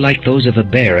had feet like those of a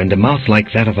bear and a mouth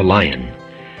like that of a lion.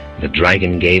 The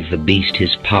dragon gave the beast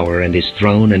his power and his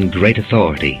throne and great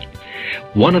authority.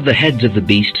 One of the heads of the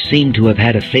beast seemed to have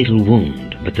had a fatal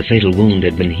wound, but the fatal wound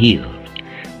had been healed.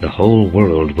 The whole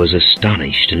world was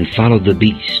astonished and followed the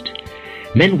beast.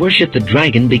 Men worshipped the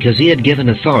dragon because he had given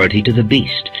authority to the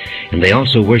beast, and they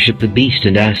also worshipped the beast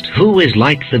and asked, "Who is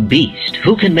like the beast?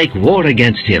 Who can make war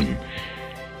against him?"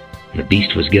 The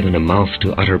beast was given a mouth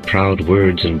to utter proud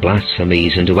words and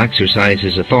blasphemies, and to exercise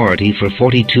his authority for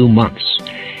 42 months.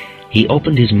 He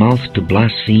opened his mouth to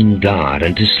blaspheme God,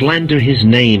 and to slander his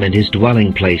name and his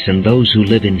dwelling place and those who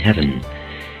live in heaven.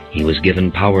 He was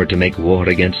given power to make war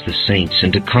against the saints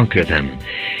and to conquer them.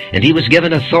 And he was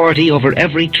given authority over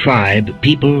every tribe,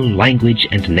 people, language,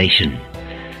 and nation.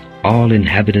 All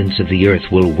inhabitants of the earth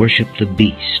will worship the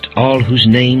beast, all whose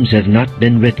names have not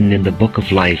been written in the book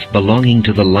of life belonging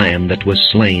to the Lamb that was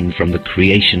slain from the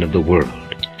creation of the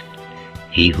world.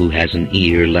 He who has an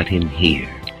ear, let him hear.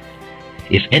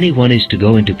 If anyone is to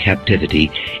go into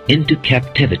captivity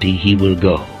he will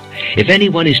go. If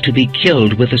anyone is to be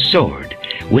killed with the sword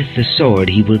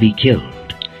he will be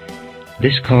killed.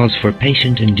 This calls for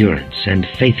patient endurance and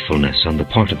faithfulness on the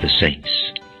part of the saints.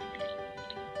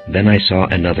 Then I saw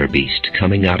another beast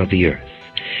coming out of the earth.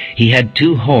 He had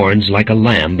 2 horns like a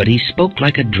lamb, but he spoke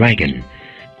like a dragon.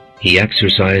 He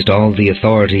exercised all the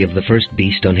authority of the first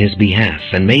beast on his behalf,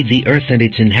 and made the earth and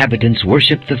its inhabitants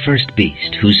worship the first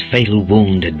beast, whose fatal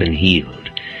wound had been healed.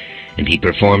 And he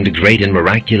performed great and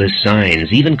miraculous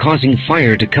signs, even causing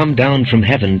fire to come down from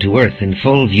heaven to earth in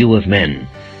full view of men.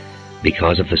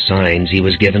 Because of the signs he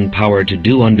was given power to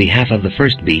do on behalf of the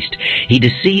first beast, he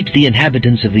deceived the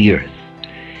inhabitants of the earth.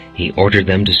 He ordered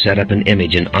them to set up an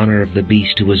image in honor of the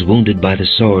beast who was wounded by the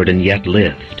sword and yet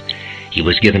lived. He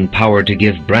was given power to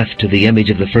give breath to the image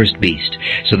of the first beast,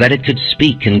 so that it could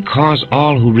speak and cause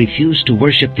all who refused to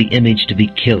worship the image to be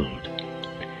killed.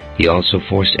 He also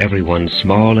forced everyone,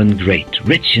 small and great,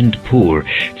 rich and poor,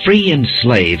 free and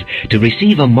slave, to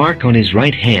receive a mark on his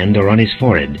right hand or on his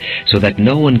forehead, so that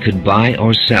no one could buy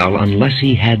or sell unless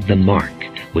he had the mark,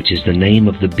 which is the name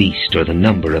of the beast or the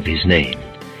number of his name.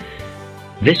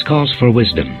 This calls for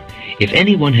wisdom. If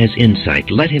anyone has insight,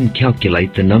 let him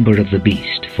calculate the number of the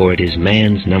beast, for it is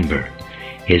man's number.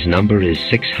 His number is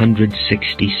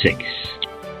 666.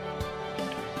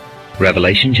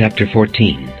 Revelation chapter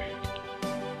 14.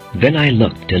 Then I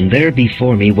looked, and there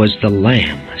before me was the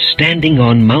Lamb, standing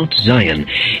on Mount Zion,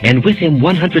 and with him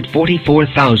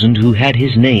 144,000 who had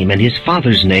his name and his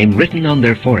Father's name written on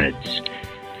their foreheads.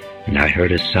 And I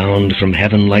heard a sound from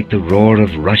heaven like the roar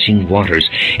of rushing waters,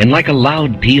 and like a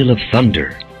loud peal of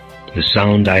thunder. The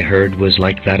sound I heard was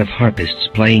like that of harpists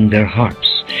playing their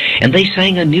harps. And they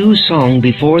sang a new song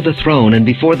before the throne and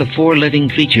before the 4 living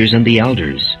creatures and the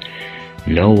elders.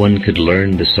 No one could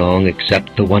learn the song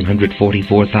except the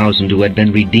 144,000 who had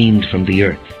been redeemed from the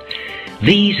earth.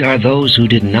 These are those who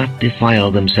did not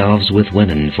defile themselves with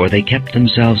women, for they kept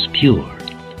themselves pure.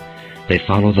 They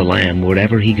follow the Lamb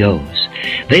wherever he goes.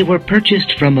 They were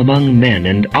purchased from among men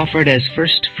and offered as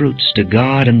first fruits to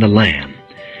God and the Lamb.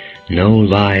 No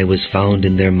lie was found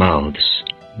in their mouths.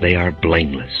 They are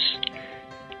blameless.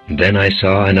 Then I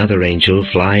saw another angel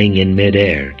flying in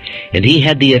mid-air, and he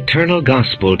had the eternal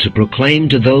gospel to proclaim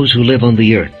to those who live on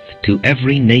the earth, to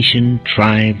every nation,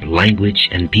 tribe, language,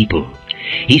 and people.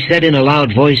 He said in a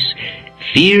loud voice,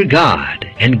 "Fear God,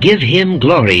 and give him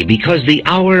glory, because the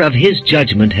hour of his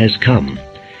judgment has come.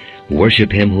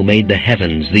 Worship him who made the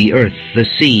heavens, the earth, the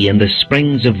sea, and the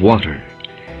springs of water."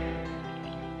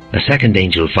 A second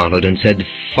angel followed and said,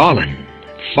 "Fallen,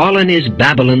 fallen is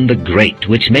Babylon the Great,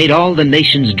 which made all the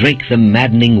nations drink the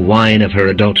maddening wine of her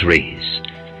adulteries."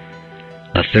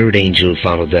 A third angel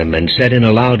followed them and said in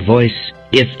a loud voice,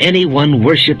 "If anyone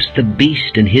worships the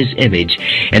beast in his image,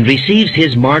 and receives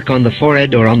his mark on the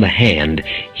forehead or on the hand,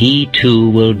 he too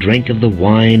will drink of the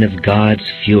wine of God's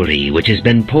fury, which has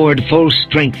been poured full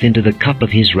strength into the cup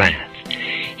of his wrath.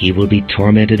 He will be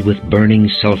tormented with burning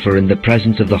sulfur in the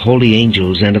presence of the holy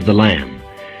angels and of the Lamb.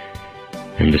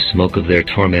 And the smoke of their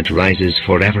torment rises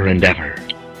forever and ever.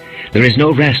 There is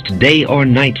no rest day or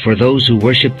night for those who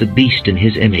worship the beast in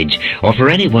his image, or for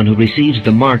anyone who receives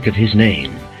the mark of his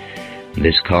name.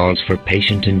 This calls for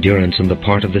patient endurance on the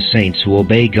part of the saints who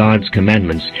obey God's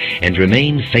commandments and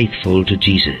remain faithful to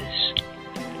Jesus."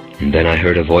 And then I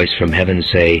heard a voice from heaven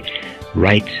say,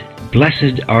 "Write,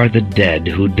 Blessed are the dead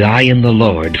who die in the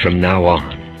Lord from now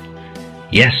on."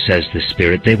 "Yes," says the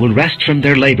Spirit, "they will rest from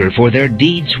their labor, for their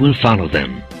deeds will follow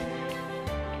them."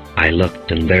 I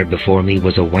looked, and there before me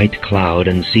was a white cloud,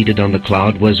 and seated on the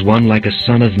cloud was one like a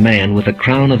son of man, with a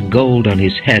crown of gold on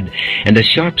his head, and a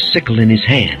sharp sickle in his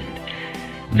hand.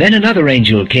 Then another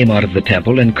angel came out of the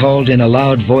temple, and called in a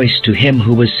loud voice to him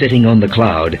who was sitting on the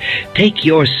cloud, "Take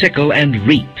your sickle and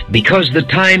reap, because the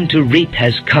time to reap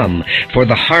has come, for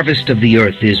the harvest of the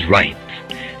earth is ripe."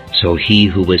 So he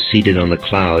who was seated on the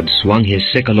cloud swung his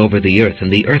sickle over the earth, and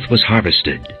the earth was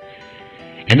harvested.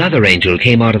 Another angel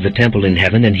came out of the temple in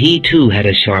heaven, and he too had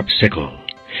a sharp sickle.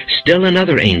 Still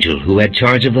another angel, who had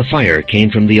charge of the fire, came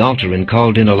from the altar and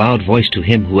called in a loud voice to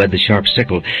him who had the sharp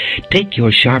sickle, "Take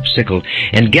your sharp sickle,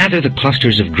 and gather the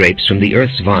clusters of grapes from the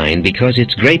earth's vine, because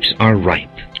its grapes are ripe."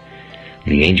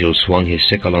 The angel swung his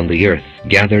sickle on the earth,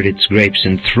 gathered its grapes,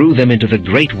 and threw them into the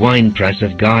great winepress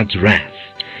of God's wrath.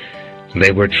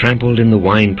 They were trampled in the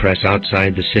winepress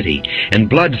outside the city, and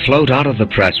blood flowed out of the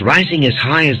press, rising as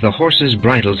high as the horses'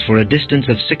 bridles for a distance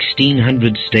of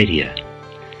 1,600 stadia.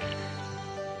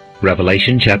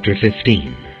 Revelation chapter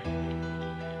 15.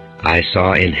 I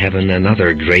saw in heaven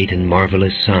another great and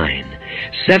marvelous sign,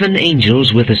 7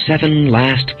 angels with the 7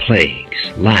 last plagues,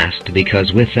 last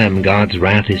because with them God's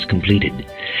wrath is completed.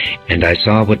 And I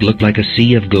saw what looked like a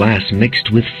sea of glass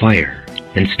mixed with fire,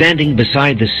 and standing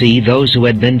beside the sea those who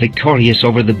had been victorious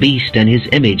over the beast and his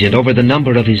image and over the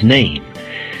number of his name.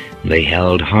 They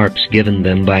held harps given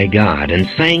them by God, and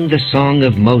sang the song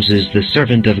of Moses the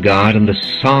servant of God, and the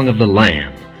song of the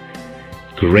Lamb.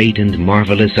 Great and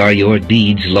marvelous are your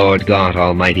deeds, Lord God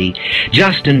Almighty.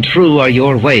 Just and true are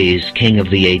your ways, King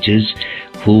of the ages.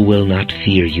 Who will not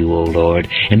fear you, O Lord,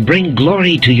 and bring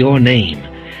glory to your name?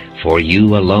 For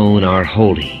you alone are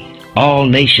holy. All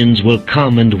nations will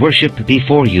come and worship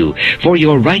before you, for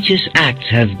your righteous acts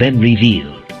have been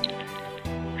revealed.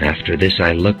 After this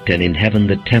I looked, and in heaven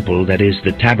the temple, that is,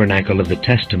 the tabernacle of the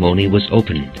testimony, was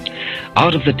opened.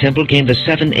 Out of the temple came the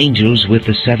 7 angels with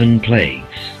the 7 plagues.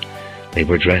 They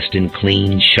were dressed in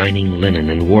clean, shining linen,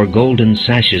 and wore golden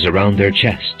sashes around their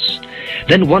chests.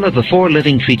 Then one of the 4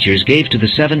 living creatures gave to the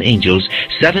 7 angels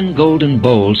 7 golden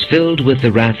bowls filled with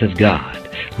the wrath of God,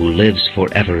 who lives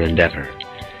forever and ever.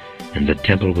 And the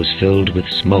temple was filled with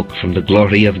smoke from the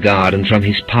glory of God and from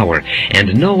his power,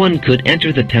 and no one could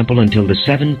enter the temple until the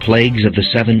 7 plagues of the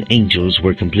 7 angels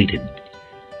were completed.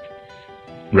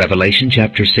 Revelation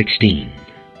chapter 16.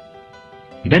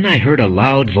 Then I heard a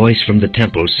loud voice from the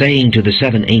temple saying to the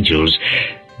 7 angels,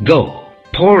 "Go,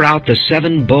 pour out the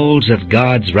 7 bowls of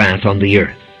God's wrath on the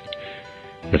earth."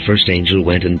 The first angel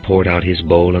went and poured out his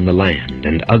bowl on the land,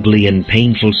 and ugly and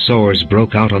painful sores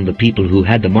broke out on the people who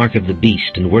had the mark of the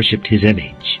beast and worshipped his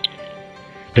image.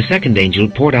 The second angel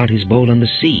poured out his bowl on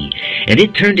the sea, and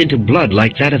it turned into blood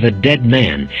like that of a dead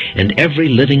man, and every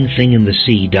living thing in the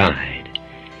sea died.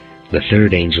 The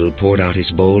third angel poured out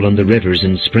his bowl on the rivers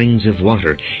and springs of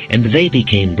water, and they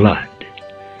became blood.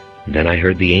 Then I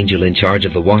heard the angel in charge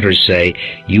of the waters say,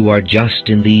 "You are just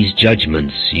in these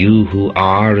judgments, you who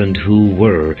are and who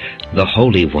were, the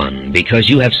Holy One, because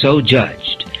you have so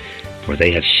judged. For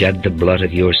they have shed the blood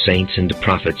of your saints and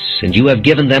prophets, and you have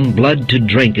given them blood to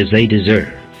drink as they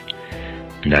deserve."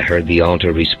 And I heard the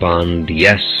altar respond,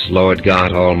 "Yes, Lord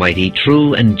God Almighty,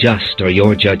 true and just are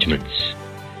your judgments."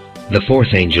 The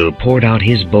fourth angel poured out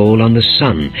his bowl on the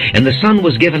sun, and the sun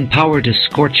was given power to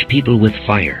scorch people with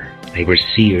fire. They were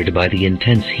seared by the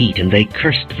intense heat, and they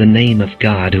cursed the name of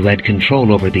God who had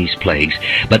control over these plagues,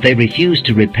 but they refused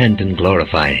to repent and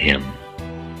glorify him.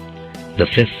 The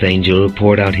fifth angel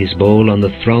poured out his bowl on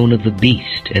the throne of the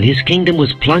beast, and his kingdom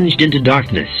was plunged into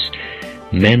darkness.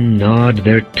 Men gnawed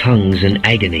their tongues in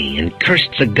agony, and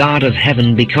cursed the God of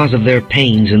heaven because of their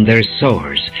pains and their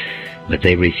sores, but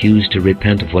they refused to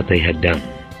repent of what they had done.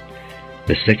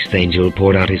 The sixth angel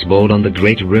poured out his bowl on the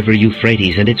great river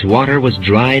Euphrates, and its water was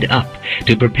dried up,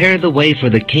 to prepare the way for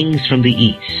the kings from the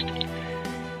east.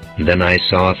 Then I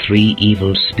saw 3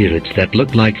 evil spirits that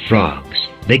looked like frogs.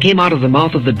 They came out of the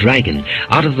mouth of the dragon,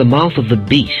 out of the mouth of the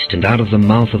beast, and out of the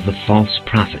mouth of the false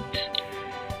prophet.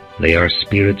 They are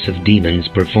spirits of demons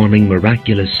performing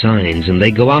miraculous signs, and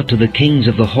they go out to the kings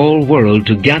of the whole world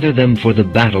to gather them for the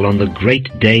battle on the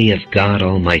great day of God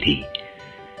Almighty.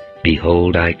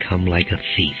 Behold, I come like a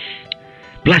thief.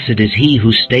 Blessed is he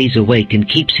who stays awake and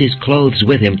keeps his clothes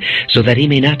with him, so that he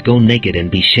may not go naked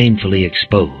and be shamefully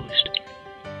exposed.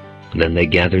 Then they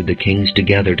gathered the kings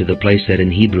together to the place that in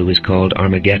Hebrew is called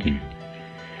Armageddon.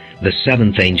 The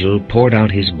seventh angel poured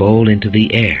out his bowl into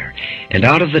the air, and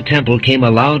out of the temple came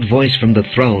a loud voice from the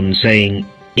throne, saying,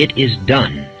 "It is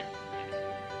done."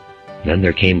 Then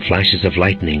there came flashes of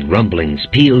lightning, rumblings,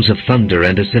 peals of thunder,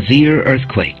 and a severe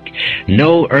earthquake.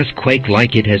 No earthquake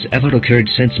like it has ever occurred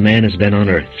since man has been on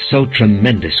earth. So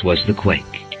tremendous was the quake.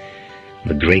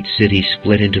 The great city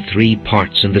split into 3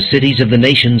 parts, and the cities of the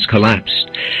nations collapsed.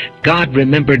 God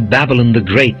remembered Babylon the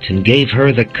Great, and gave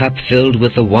her the cup filled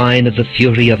with the wine of the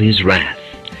fury of his wrath.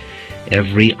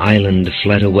 Every island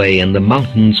fled away, and the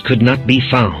mountains could not be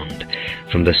found.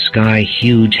 From the sky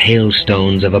huge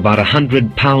hailstones of about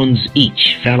 100 pounds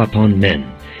each fell upon men,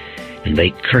 and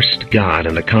they cursed God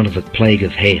on account of the plague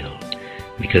of hail,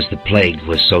 because the plague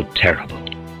was so terrible.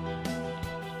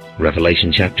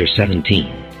 Revelation chapter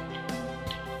 17.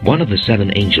 One of the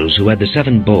 7 angels who had the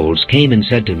 7 bowls came and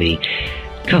said to me,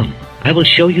 "Come, I will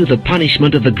show you the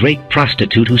punishment of the great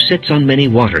prostitute who sits on many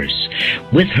waters.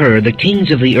 With her the kings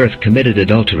of the earth committed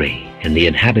adultery, and the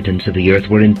inhabitants of the earth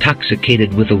were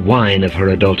intoxicated with the wine of her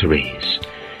adulteries."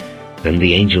 Then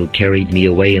the angel carried me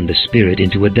away in the Spirit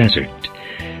into a desert.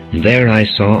 There I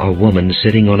saw a woman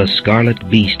sitting on a scarlet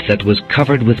beast that was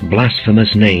covered with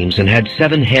blasphemous names and had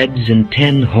 7 heads and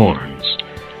 10 horns.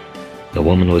 The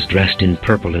woman was dressed in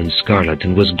purple and scarlet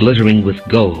and was glittering with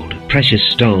gold, precious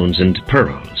stones, and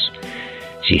pearls.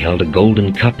 She held a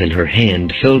golden cup in her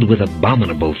hand filled with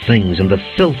abominable things and the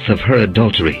filth of her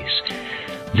adulteries.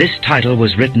 This title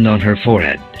was written on her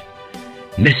forehead: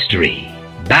 Mystery,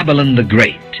 Babylon the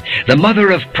Great, the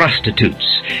mother of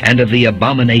prostitutes and of the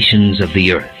abominations of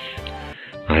the earth.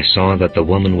 I saw that the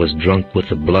woman was drunk with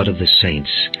the blood of the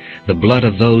saints, the blood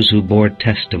of those who bore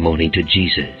testimony to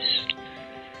Jesus.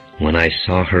 When I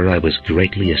saw her, I was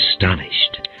greatly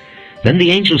astonished. Then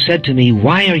the angel said to me,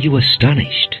 "Why are you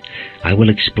astonished? I will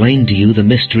explain to you the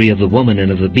mystery of the woman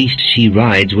and of the beast she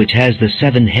rides, which has the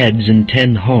 7 heads and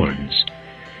 10 horns.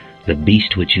 The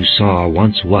beast which you saw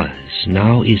once was,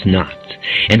 now is not,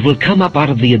 and will come up out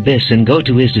of the abyss and go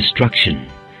to his destruction.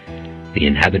 The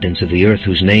inhabitants of the earth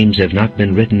whose names have not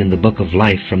been written in the book of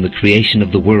life from the creation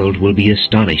of the world will be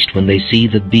astonished when they see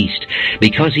the beast,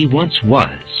 because he once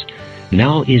was,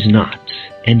 now is not,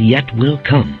 and yet will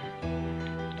come."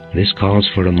 This calls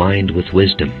for a mind with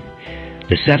wisdom.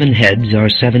 The 7 heads are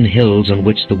 7 hills on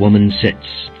which the woman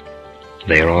sits.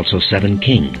 They are also 7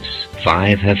 kings.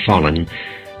 5 have fallen.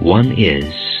 1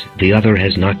 is, the other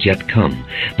has not yet come.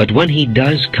 But when he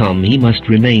does come, he must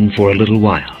remain for a little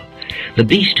while. The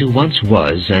beast who once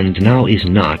was and now is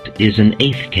not is an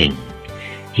 8th king.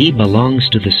 He belongs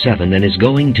to the 7 and is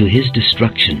going to his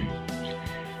destruction.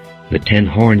 The 10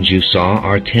 horns you saw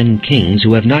are 10 kings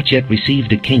who have not yet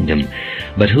received a kingdom,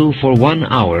 but who for 1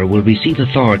 hour will receive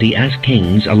authority as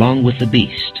kings along with the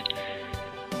beast.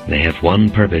 They have one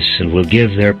purpose and will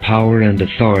give their power and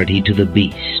authority to the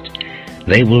beast.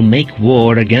 They will make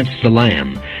war against the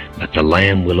Lamb, but the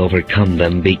Lamb will overcome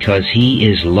them, because he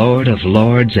is Lord of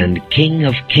lords and King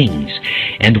of kings,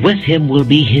 and with him will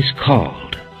be his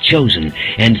called, chosen,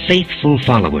 and faithful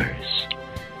followers.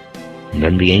 And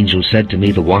then the angel said to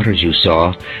me, "The waters you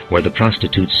saw, where the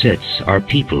prostitute sits, are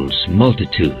peoples,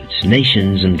 multitudes,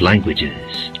 nations, and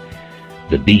languages.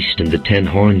 The beast and the 10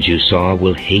 horns you saw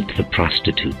will hate the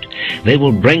prostitute. They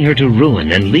will bring her to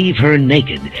ruin and leave her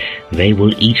naked. They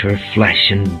will eat her flesh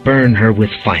and burn her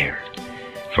with fire.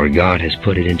 For God has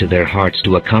put it into their hearts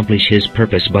to accomplish his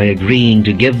purpose by agreeing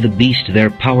to give the beast their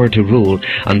power to rule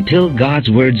until God's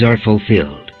words are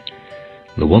fulfilled.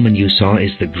 The woman you saw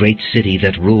is the great city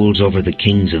that rules over the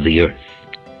kings of the earth."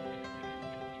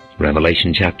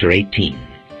 Revelation chapter 18.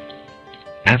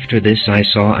 After this I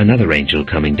saw another angel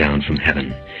coming down from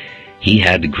heaven. He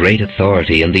had great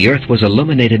authority, and the earth was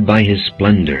illuminated by his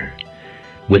splendor.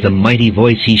 With a mighty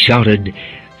voice he shouted,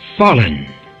 "Fallen!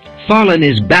 Fallen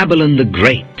is Babylon the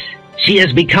Great! She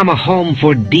has become a home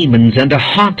for demons and a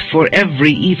haunt for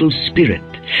every evil spirit,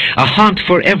 a haunt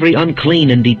for every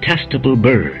unclean and detestable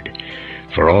bird.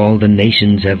 For all the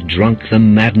nations have drunk the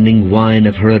maddening wine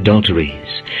of her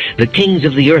adulteries. The kings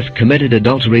of the earth committed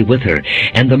adultery with her,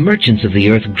 and the merchants of the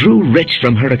earth grew rich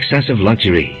from her excessive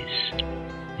luxuries."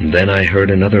 Then I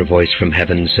heard another voice from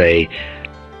heaven say,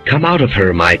 "Come out of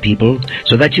her, my people,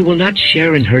 so that you will not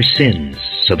share in her sins,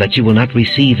 so that you will not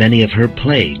receive any of her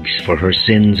plagues, for her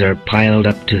sins are piled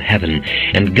up to heaven,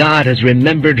 and God has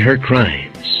remembered her crimes.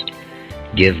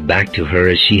 Give back to her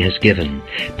as she has given.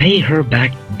 Pay her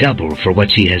back double for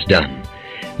what she has done.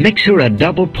 Mix her a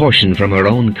double portion from her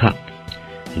own cup.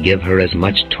 Give her as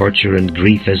much torture and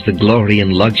grief as the glory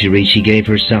and luxury she gave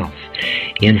herself.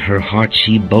 In her heart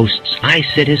she boasts, 'I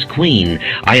sit as queen.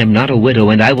 I am not a widow,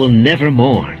 and I will never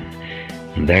mourn.'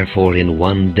 Therefore in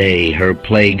 1 day her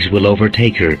plagues will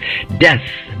overtake her, death,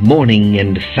 mourning,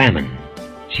 and famine.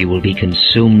 She will be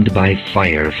consumed by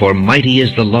fire, for mighty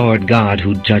is the Lord God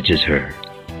who judges her.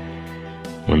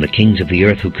 When the kings of the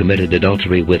earth who committed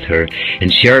adultery with her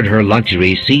and shared her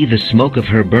luxury see the smoke of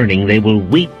her burning, they will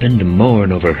weep and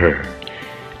mourn over her.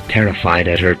 Terrified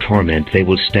at her torment, they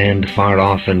will stand far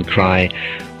off and cry,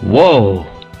 'Woe!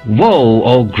 Woe,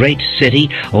 O great city,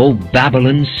 O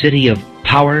Babylon, city of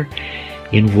power!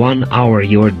 In 1 hour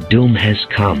your doom has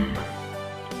come.'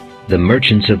 The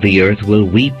merchants of the earth will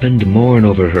weep and mourn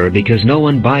over her, because no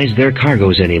one buys their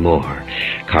cargoes anymore.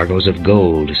 Cargoes of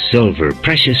gold, silver,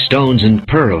 precious stones and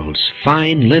pearls,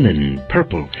 fine linen,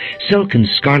 purple, silk and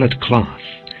scarlet cloth,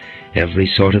 every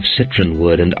sort of citron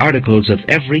wood, and articles of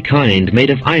every kind made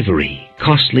of ivory,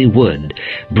 costly wood,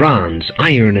 bronze,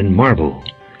 iron, and marble,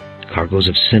 cargoes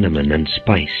of cinnamon and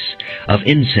spice, of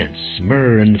incense,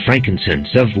 myrrh and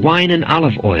frankincense, of wine and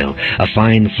olive oil, of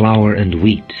fine flour and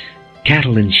wheat,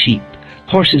 cattle and sheep,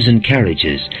 horses and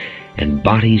carriages, and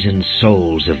bodies and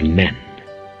souls of men.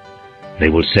 They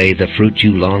will say, the fruit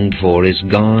you longed for is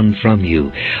gone from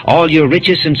you. All your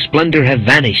riches and splendor have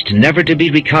vanished, never to be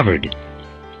recovered.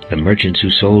 The merchants who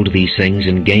sold these things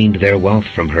and gained their wealth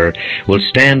from her will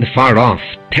stand far off,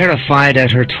 terrified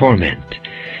at her torment.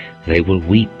 They will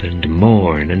weep and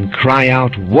mourn and cry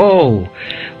out, Woe!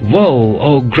 Woe,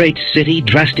 O great city,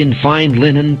 dressed in fine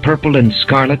linen, purple and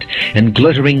scarlet, and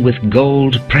glittering with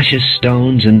gold, precious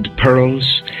stones, and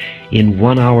pearls. In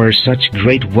 1 hour such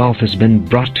great wealth has been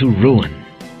brought to ruin.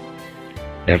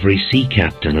 Every sea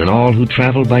captain and all who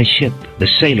travel by ship, the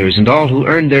sailors and all who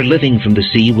earn their living from the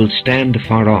sea will stand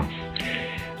far off.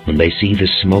 When they see the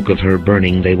smoke of her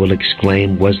burning, they will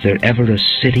exclaim, Was there ever a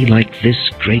city like this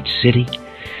great city?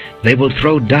 They will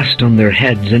throw dust on their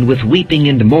heads, and with weeping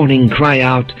and mourning cry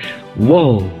out,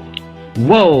 Woe!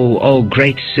 Woe, O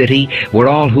great city, where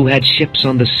all who had ships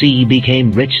on the sea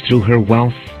became rich through her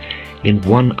wealth. In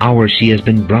 1 hour she has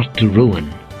been brought to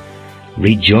ruin.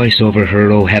 Rejoice over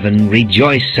her, O heaven,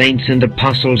 rejoice, saints and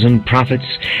apostles and prophets.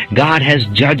 God has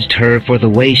judged her for the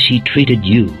way she treated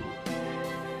you.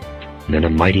 Then a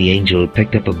mighty angel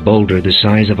picked up a boulder the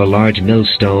size of a large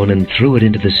millstone and threw it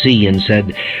into the sea and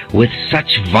said, With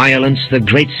such violence the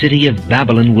great city of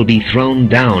Babylon will be thrown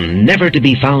down, never to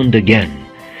be found again.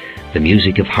 The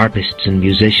music of harpists and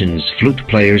musicians, flute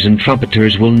players and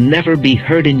trumpeters will never be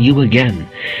heard in you again.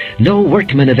 No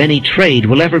workman of any trade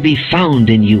will ever be found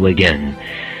in you again.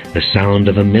 The sound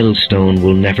of a millstone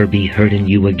will never be heard in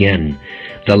you again.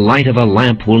 The light of a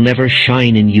lamp will never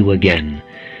shine in you again.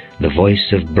 The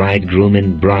voice of bridegroom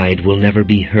and bride will never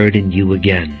be heard in you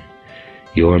again.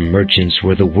 Your merchants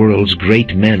were the world's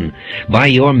great men. By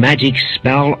your magic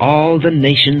spell all the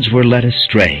nations were led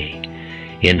astray.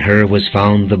 In her was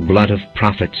found the blood of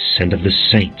prophets and of the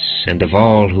saints and of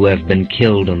all who have been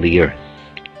killed on the earth.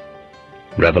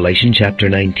 Revelation chapter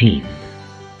 19.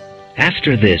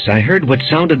 After this I heard what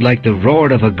sounded like the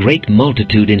roar of a great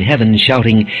multitude in heaven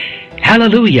shouting,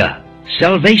 Hallelujah!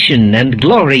 Salvation and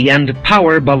glory and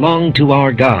power belong to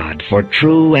our God, for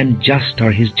true and just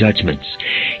are his judgments.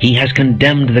 He has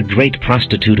condemned the great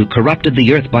prostitute who corrupted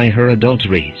the earth by her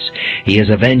adulteries. He has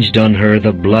avenged on her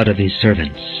the blood of his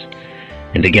servants.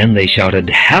 And again they shouted,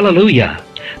 Hallelujah!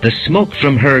 The smoke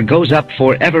from her goes up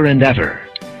forever and ever.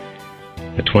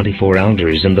 The 24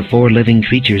 elders and the 4 living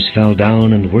creatures fell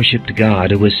down and worshipped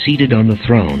God who was seated on the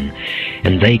throne.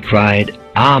 And they cried,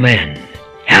 Amen!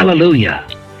 Hallelujah!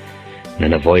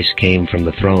 Then a voice came from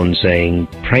the throne saying,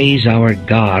 Praise our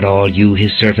God, all you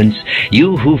his servants,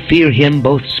 you who fear him,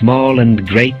 both small and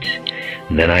great.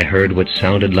 And then I heard what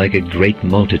sounded like a great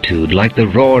multitude, like the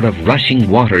roar of rushing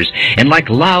waters, and like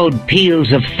loud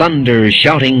peals of thunder,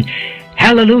 shouting,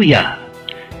 Hallelujah!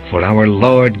 For our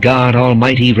Lord God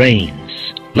Almighty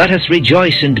reigns. Let us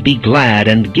rejoice and be glad,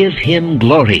 and give him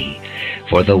glory.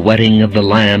 For the wedding of the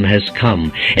Lamb has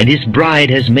come, and his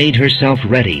bride has made herself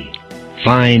ready.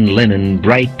 Fine linen,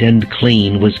 bright and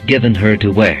clean, was given her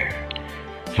to wear.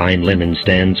 Fine linen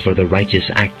stands for the righteous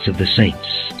acts of the saints.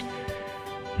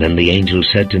 Then the angel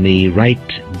said to me, Write,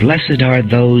 Blessed are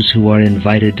those who are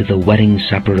invited to the wedding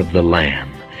supper of the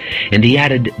Lamb. And he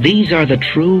added, These are the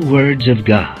true words of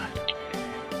God.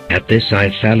 At this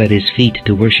I fell at his feet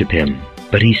to worship him.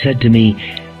 But he said to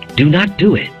me, Do not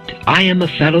do it. I am a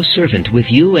fellow servant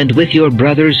with you and with your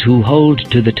brothers who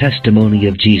hold to the testimony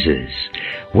of Jesus.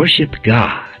 Worship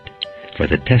God, for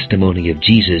the testimony of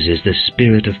Jesus is the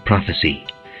spirit of prophecy.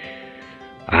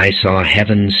 I saw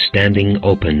heaven standing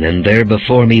open, and there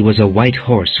before me was a white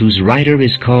horse, whose rider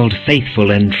is called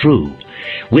Faithful and True.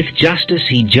 With justice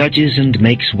he judges and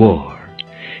makes war.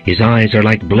 His eyes are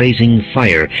like blazing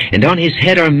fire, and on his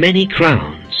head are many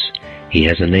crowns. He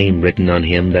has a name written on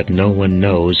him that no one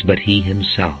knows but he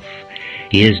himself.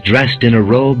 He is dressed in a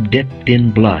robe dipped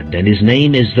in blood, and his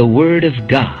name is the Word of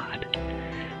God.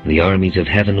 The armies of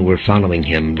heaven were following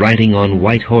him, riding on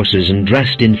white horses and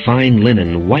dressed in fine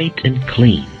linen, white and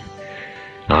clean.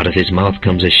 Out of his mouth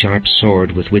comes a sharp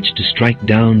sword with which to strike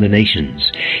down the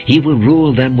nations. He will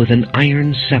rule them with an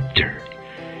iron scepter.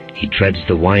 He treads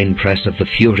the winepress of the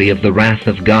fury of the wrath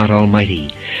of God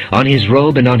Almighty. On his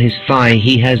robe and on his thigh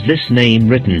he has this name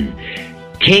written,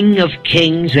 King of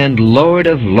Kings and Lord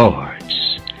of Lords.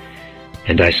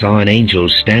 And I saw an angel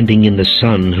standing in the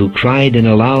sun, who cried in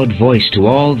a loud voice to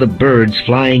all the birds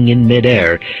flying in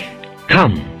mid-air,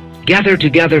 Come, Gather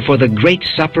together for the great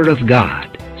supper of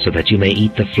God, so that you may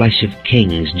eat the flesh of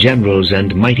kings, generals,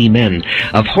 and mighty men,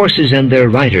 of horses and their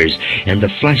riders, and the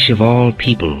flesh of all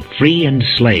people, free and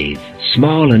slave,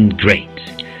 small and great.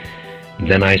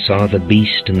 Then I saw the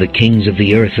beast and the kings of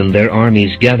the earth and their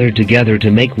armies gathered together to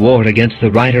make war against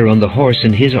the rider on the horse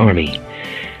and his army.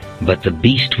 But the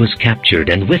beast was captured,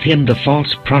 and with him the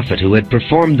false prophet who had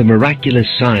performed the miraculous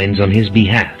signs on his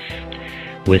behalf.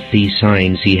 With these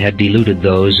signs he had deluded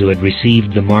those who had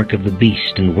received the mark of the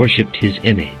beast and worshipped his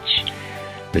image.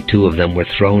 The two of them were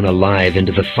thrown alive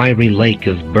into the fiery lake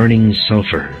of burning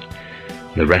sulfur.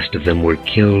 The rest of them were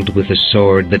killed with the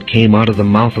sword that came out of the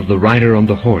mouth of the rider on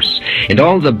the horse, and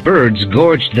all the birds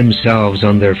gorged themselves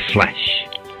on their flesh.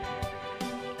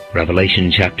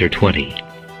 Revelation chapter 20.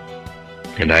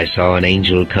 And I saw an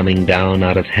angel coming down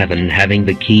out of heaven, having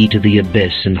the key to the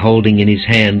abyss, and holding in his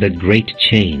hand a great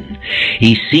chain.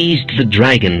 He seized the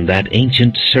dragon, that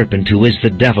ancient serpent who is the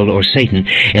devil or Satan,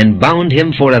 and bound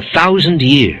him for 1,000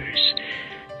 years.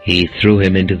 He threw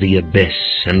him into the abyss,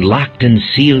 and locked and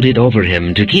sealed it over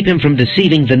him, to keep him from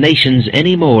deceiving the nations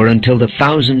any more until the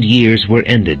 1,000 years were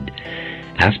ended.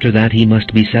 After that he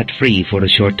must be set free for a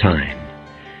short time.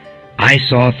 I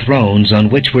saw thrones on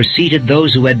which were seated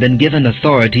those who had been given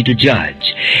authority to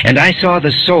judge, and I saw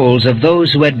the souls of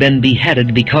those who had been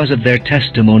beheaded because of their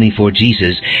testimony for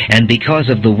Jesus and because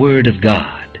of the word of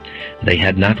God. They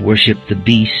had not worshipped the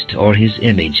beast or his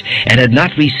image, and had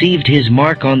not received his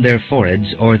mark on their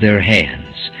foreheads or their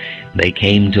hands. They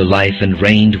came to life and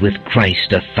reigned with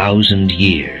Christ 1,000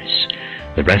 years.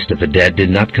 The rest of the dead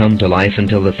did not come to life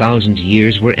until the 1,000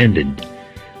 years were ended.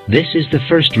 This is the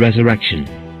first resurrection.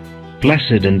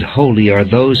 Blessed and holy are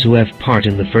those who have part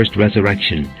in the first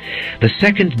resurrection. The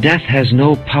second death has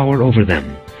no power over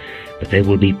them, but they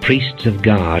will be priests of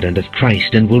God and of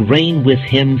Christ, and will reign with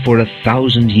him for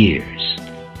 1,000 years.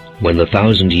 When the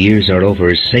 1,000 years are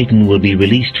over, Satan will be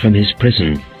released from his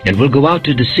prison, and will go out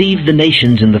to deceive the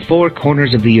nations in the four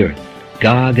corners of the earth,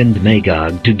 Gog and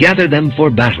Magog, to gather them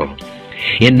for battle.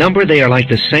 In number they are like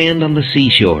the sand on the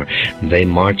seashore. They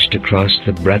marched across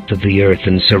the breadth of the earth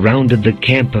and surrounded the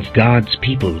camp of God's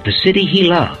people, the city he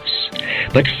loves.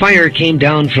 But fire came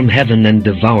down from heaven and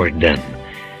devoured them.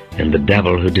 And the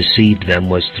devil who deceived them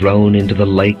was thrown into the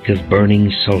lake of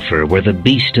burning sulfur, where the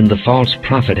beast and the false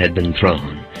prophet had been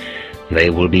thrown. They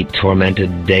will be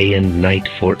tormented day and night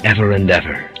forever and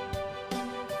ever.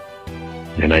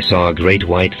 Then I saw a great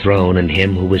white throne, and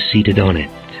him who was seated on it.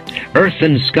 Earth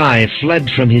and sky fled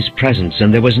from his presence,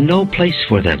 and there was no place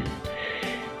for them.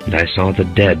 And I saw the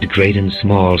dead, great and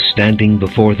small, standing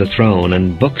before the throne,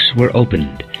 and books were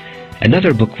opened.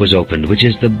 Another book was opened, which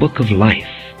is the book of life.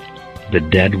 The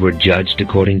dead were judged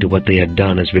according to what they had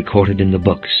done, as recorded in the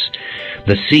books.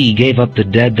 The sea gave up the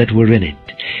dead that were in it,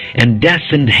 and death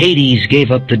and Hades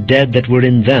gave up the dead that were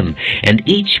in them, and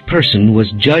each person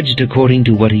was judged according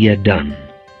to what he had done.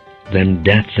 Then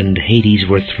death and Hades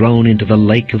were thrown into the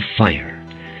lake of fire.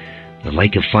 The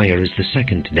lake of fire is the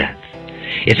second death.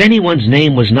 If anyone's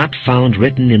name was not found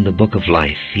written in the book of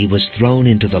life, he was thrown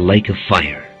into the lake of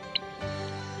fire.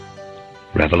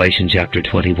 Revelation chapter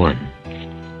 21.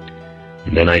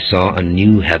 Then I saw a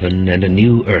new heaven and a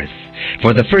new earth,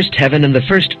 for the first heaven and the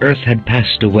first earth had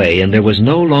passed away, and there was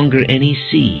no longer any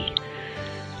sea.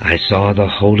 I saw the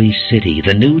holy city,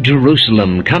 the new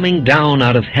Jerusalem, coming down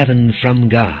out of heaven from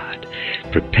God,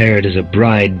 prepared as a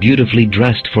bride beautifully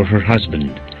dressed for her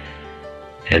husband.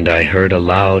 And I heard a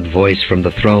loud voice from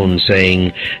the throne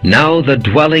saying, "Now the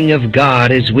dwelling of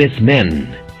God is with men,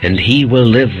 and he will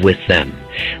live with them.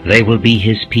 They will be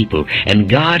his people, and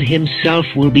God himself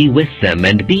will be with them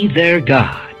and be their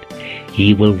God.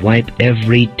 He will wipe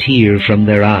every tear from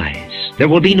their eyes. There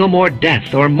will be no more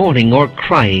death or mourning or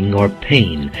crying or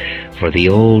pain, for the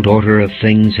old order of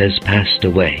things has passed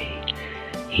away."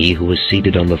 He who was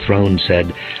seated on the throne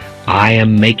said, "I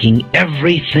am making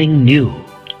everything new."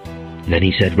 Then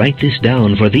he said, "Write this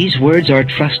down, for these words are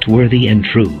trustworthy and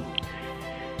true."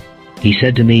 He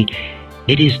said to me,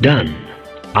 "It is done.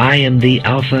 I am the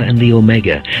Alpha and the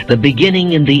Omega, the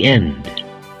beginning and the end.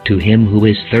 To him who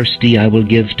is thirsty I will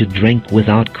give to drink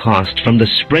without cost from the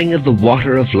spring of the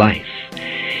water of life.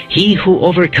 He who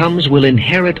overcomes will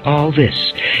inherit all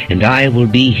this, and I will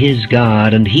be his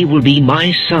God, and he will be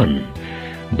my son.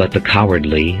 But the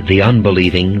cowardly, the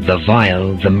unbelieving, the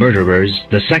vile, the murderers,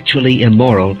 the sexually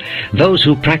immoral, those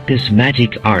who practice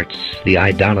magic arts, the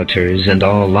idolaters, and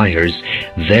all liars,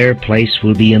 their place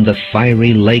will be in the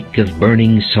fiery lake of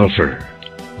burning sulfur.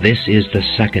 This is the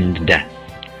second death."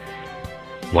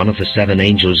 One of the 7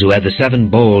 angels who had the 7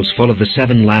 bowls full of the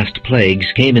 7 last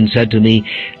plagues came and said to me,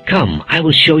 "Come, I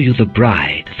will show you the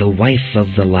bride, the wife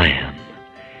of the Lamb."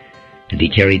 And he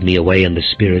carried me away in the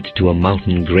Spirit to a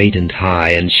mountain great and high,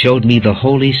 and showed me the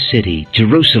holy city,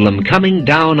 Jerusalem, coming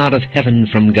down out of heaven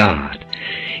from God.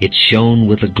 It shone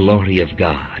with the glory of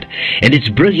God, and its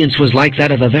brilliance was like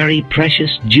that of a very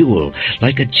precious jewel,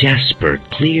 like a jasper,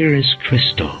 clear as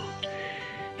crystal.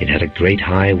 It had a great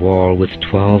high wall with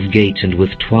 12 gates, and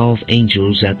with 12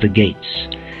 angels at the gates.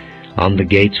 On the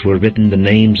gates were written the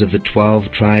names of the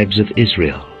 12 tribes of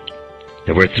Israel.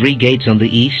 There were 3 gates on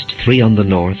the east, 3 on the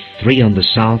north, 3 on the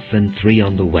south, and 3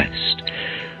 on the west.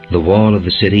 The wall of the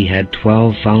city had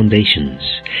 12 foundations,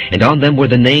 and on them were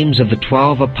the names of the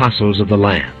 12 apostles of the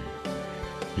Lamb.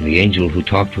 And the angel who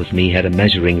talked with me had a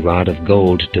measuring rod of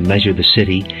gold to measure the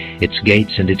city, its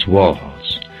gates, and its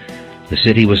walls. The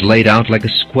city was laid out like a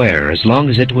square, as long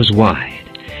as it was wide.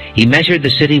 He measured the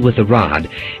city with the rod,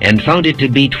 and found it to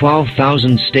be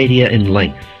 12,000 stadia in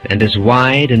length, and as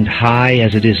wide and high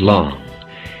as it is long.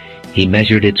 He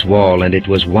measured its wall, and it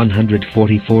was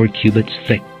 144 cubits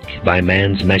thick by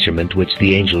man's measurement which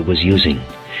the angel was using.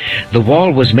 The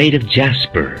wall was made of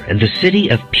jasper, and the city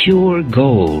of pure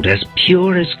gold, as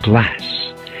pure as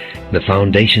glass. The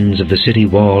foundations of the city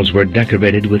walls were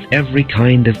decorated with every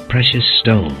kind of precious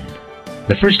stone.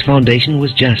 The first foundation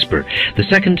was jasper, the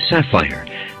second sapphire,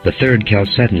 the third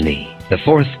chalcedony, the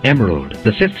fourth emerald,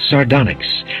 the fifth sardonyx,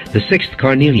 the sixth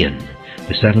carnelian,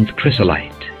 the seventh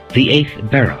chrysolite, the eighth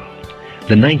beryl,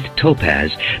 the 9th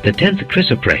topaz, the 10th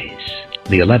chrysoprase,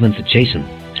 the 11th jacinth,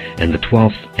 and the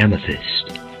 12th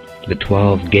amethyst. The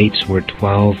 12 gates were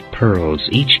 12 pearls,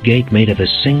 each gate made of a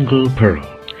single pearl.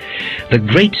 The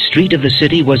great street of the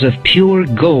city was of pure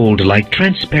gold, like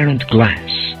transparent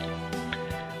glass.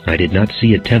 I did not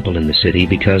see a temple in the city,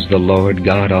 because the Lord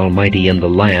God Almighty and the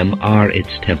Lamb are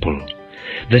its temple.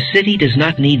 The city does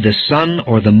not need the sun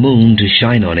or the moon to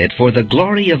shine on it, for the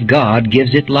glory of God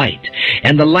gives it light,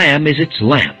 and the Lamb is its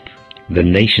lamp. The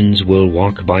nations will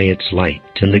walk by its light,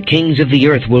 and the kings of the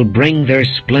earth will bring their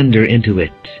splendor into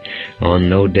it. On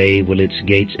no day will its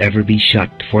gates ever be shut,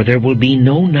 for there will be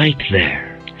no night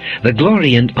there. The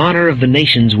glory and honor of the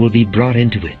nations will be brought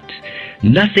into it.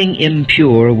 Nothing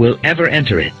impure will ever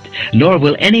enter it, nor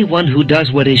will anyone who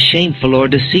does what is shameful or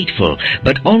deceitful,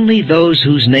 but only those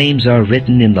whose names are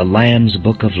written in the Lamb's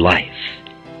Book of Life.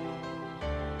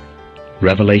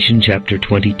 Revelation chapter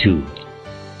 22.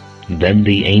 Then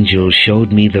the angel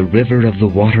showed me the river of the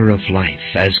water of life,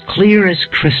 as clear as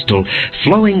crystal,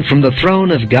 flowing from the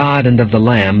throne of God and of the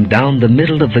Lamb down the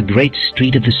middle of the great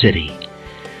street of the city.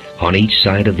 On each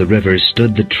side of the river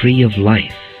stood the tree of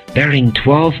life, bearing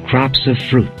 12 crops of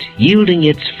fruit, yielding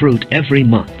its fruit every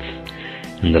month.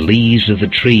 And the leaves of the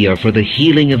tree are for the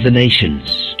healing of the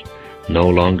nations. No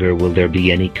longer will there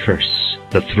be any curse.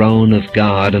 The throne of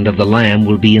God and of the Lamb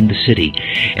will be in the city,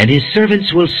 and his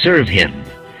servants will serve him.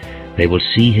 They will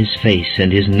see his face,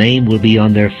 and his name will be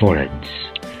on their foreheads.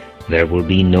 There will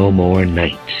be no more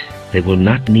night. They will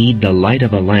not need the light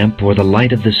of a lamp or the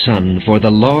light of the sun, for the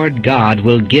Lord God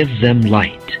will give them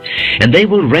light, and they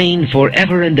will reign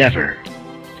forever and ever.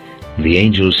 The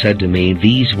angel said to me,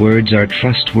 "These words are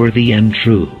trustworthy and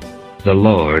true. The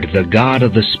Lord, the God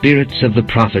of the spirits of the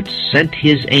prophets, sent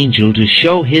his angel to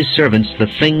show his servants the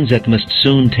things that must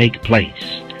soon take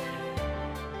place.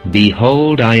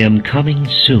 Behold, I am coming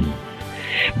soon.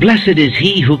 Blessed is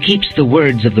he who keeps the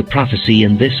words of the prophecy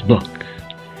in this book."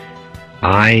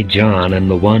 I, John, am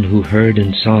the one who heard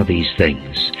and saw these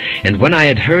things. And when I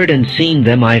had heard and seen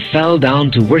them, I fell down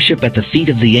to worship at the feet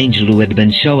of the angel who had been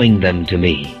showing them to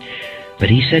me. But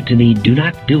he said to me, "Do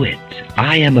not do it.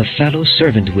 I am a fellow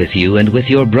servant with you and with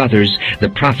your brothers, the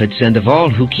prophets, and of all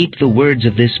who keep the words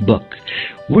of this book.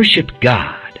 Worship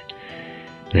God."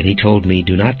 Then he told me,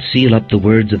 "Do not seal up the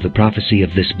words of the prophecy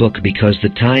of this book, because the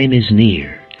time is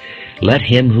near. Let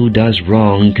him who does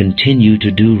wrong continue to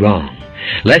do wrong.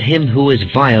 Let him who is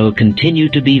vile continue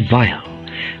to be vile.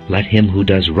 Let him who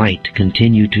does right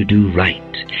continue to do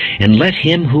right. And let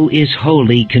him who is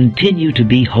holy continue to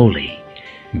be holy.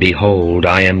 Behold,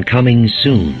 I am coming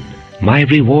soon. My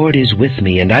reward is with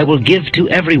me, and I will give to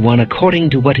everyone according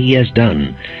to what he has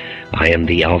done. I am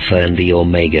the Alpha and the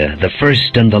Omega, the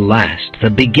first and the last,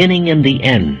 the beginning and the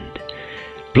end.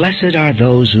 Blessed are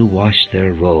those who wash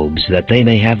their robes, that they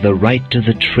may have the right to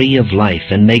the tree of life,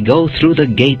 and may go through the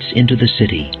gates into the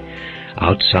city.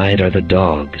 Outside are the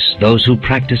dogs, those who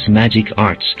practice magic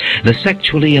arts, the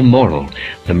sexually immoral,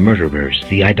 the murderers,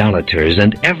 the idolaters,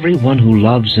 and everyone who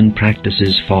loves and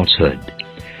practices falsehood.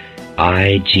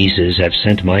 I, Jesus, have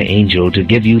sent my angel to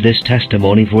give you this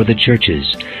testimony for the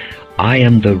churches. I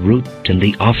am the root and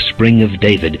the offspring of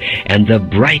David, and the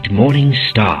bright morning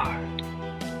star.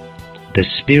 The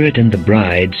Spirit and the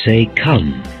bride say,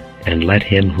 Come, and let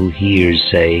him who hears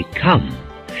say, Come.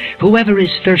 Whoever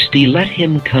is thirsty, let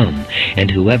him come,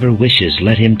 and whoever wishes,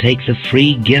 let him take the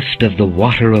free gift of the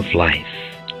water of life.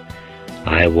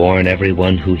 I warn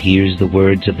everyone who hears the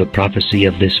words of the prophecy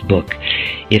of this book.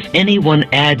 If anyone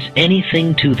adds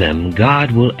anything to them,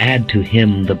 God will add to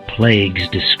him the plagues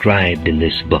described in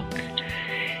this book.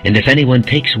 And if anyone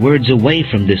takes words away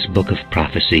from this book of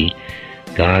prophecy,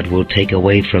 God will take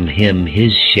away from him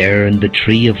his share in the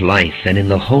tree of life and in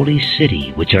the holy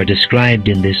city which are described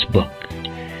in this book.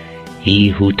 He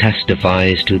who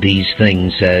testifies to these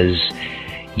things says,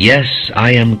 Yes,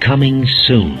 I am coming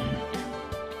soon.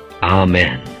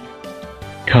 Amen.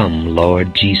 Come,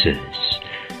 Lord Jesus.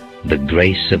 The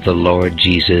grace of the Lord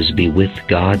Jesus be with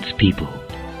God's people.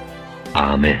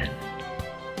 Amen.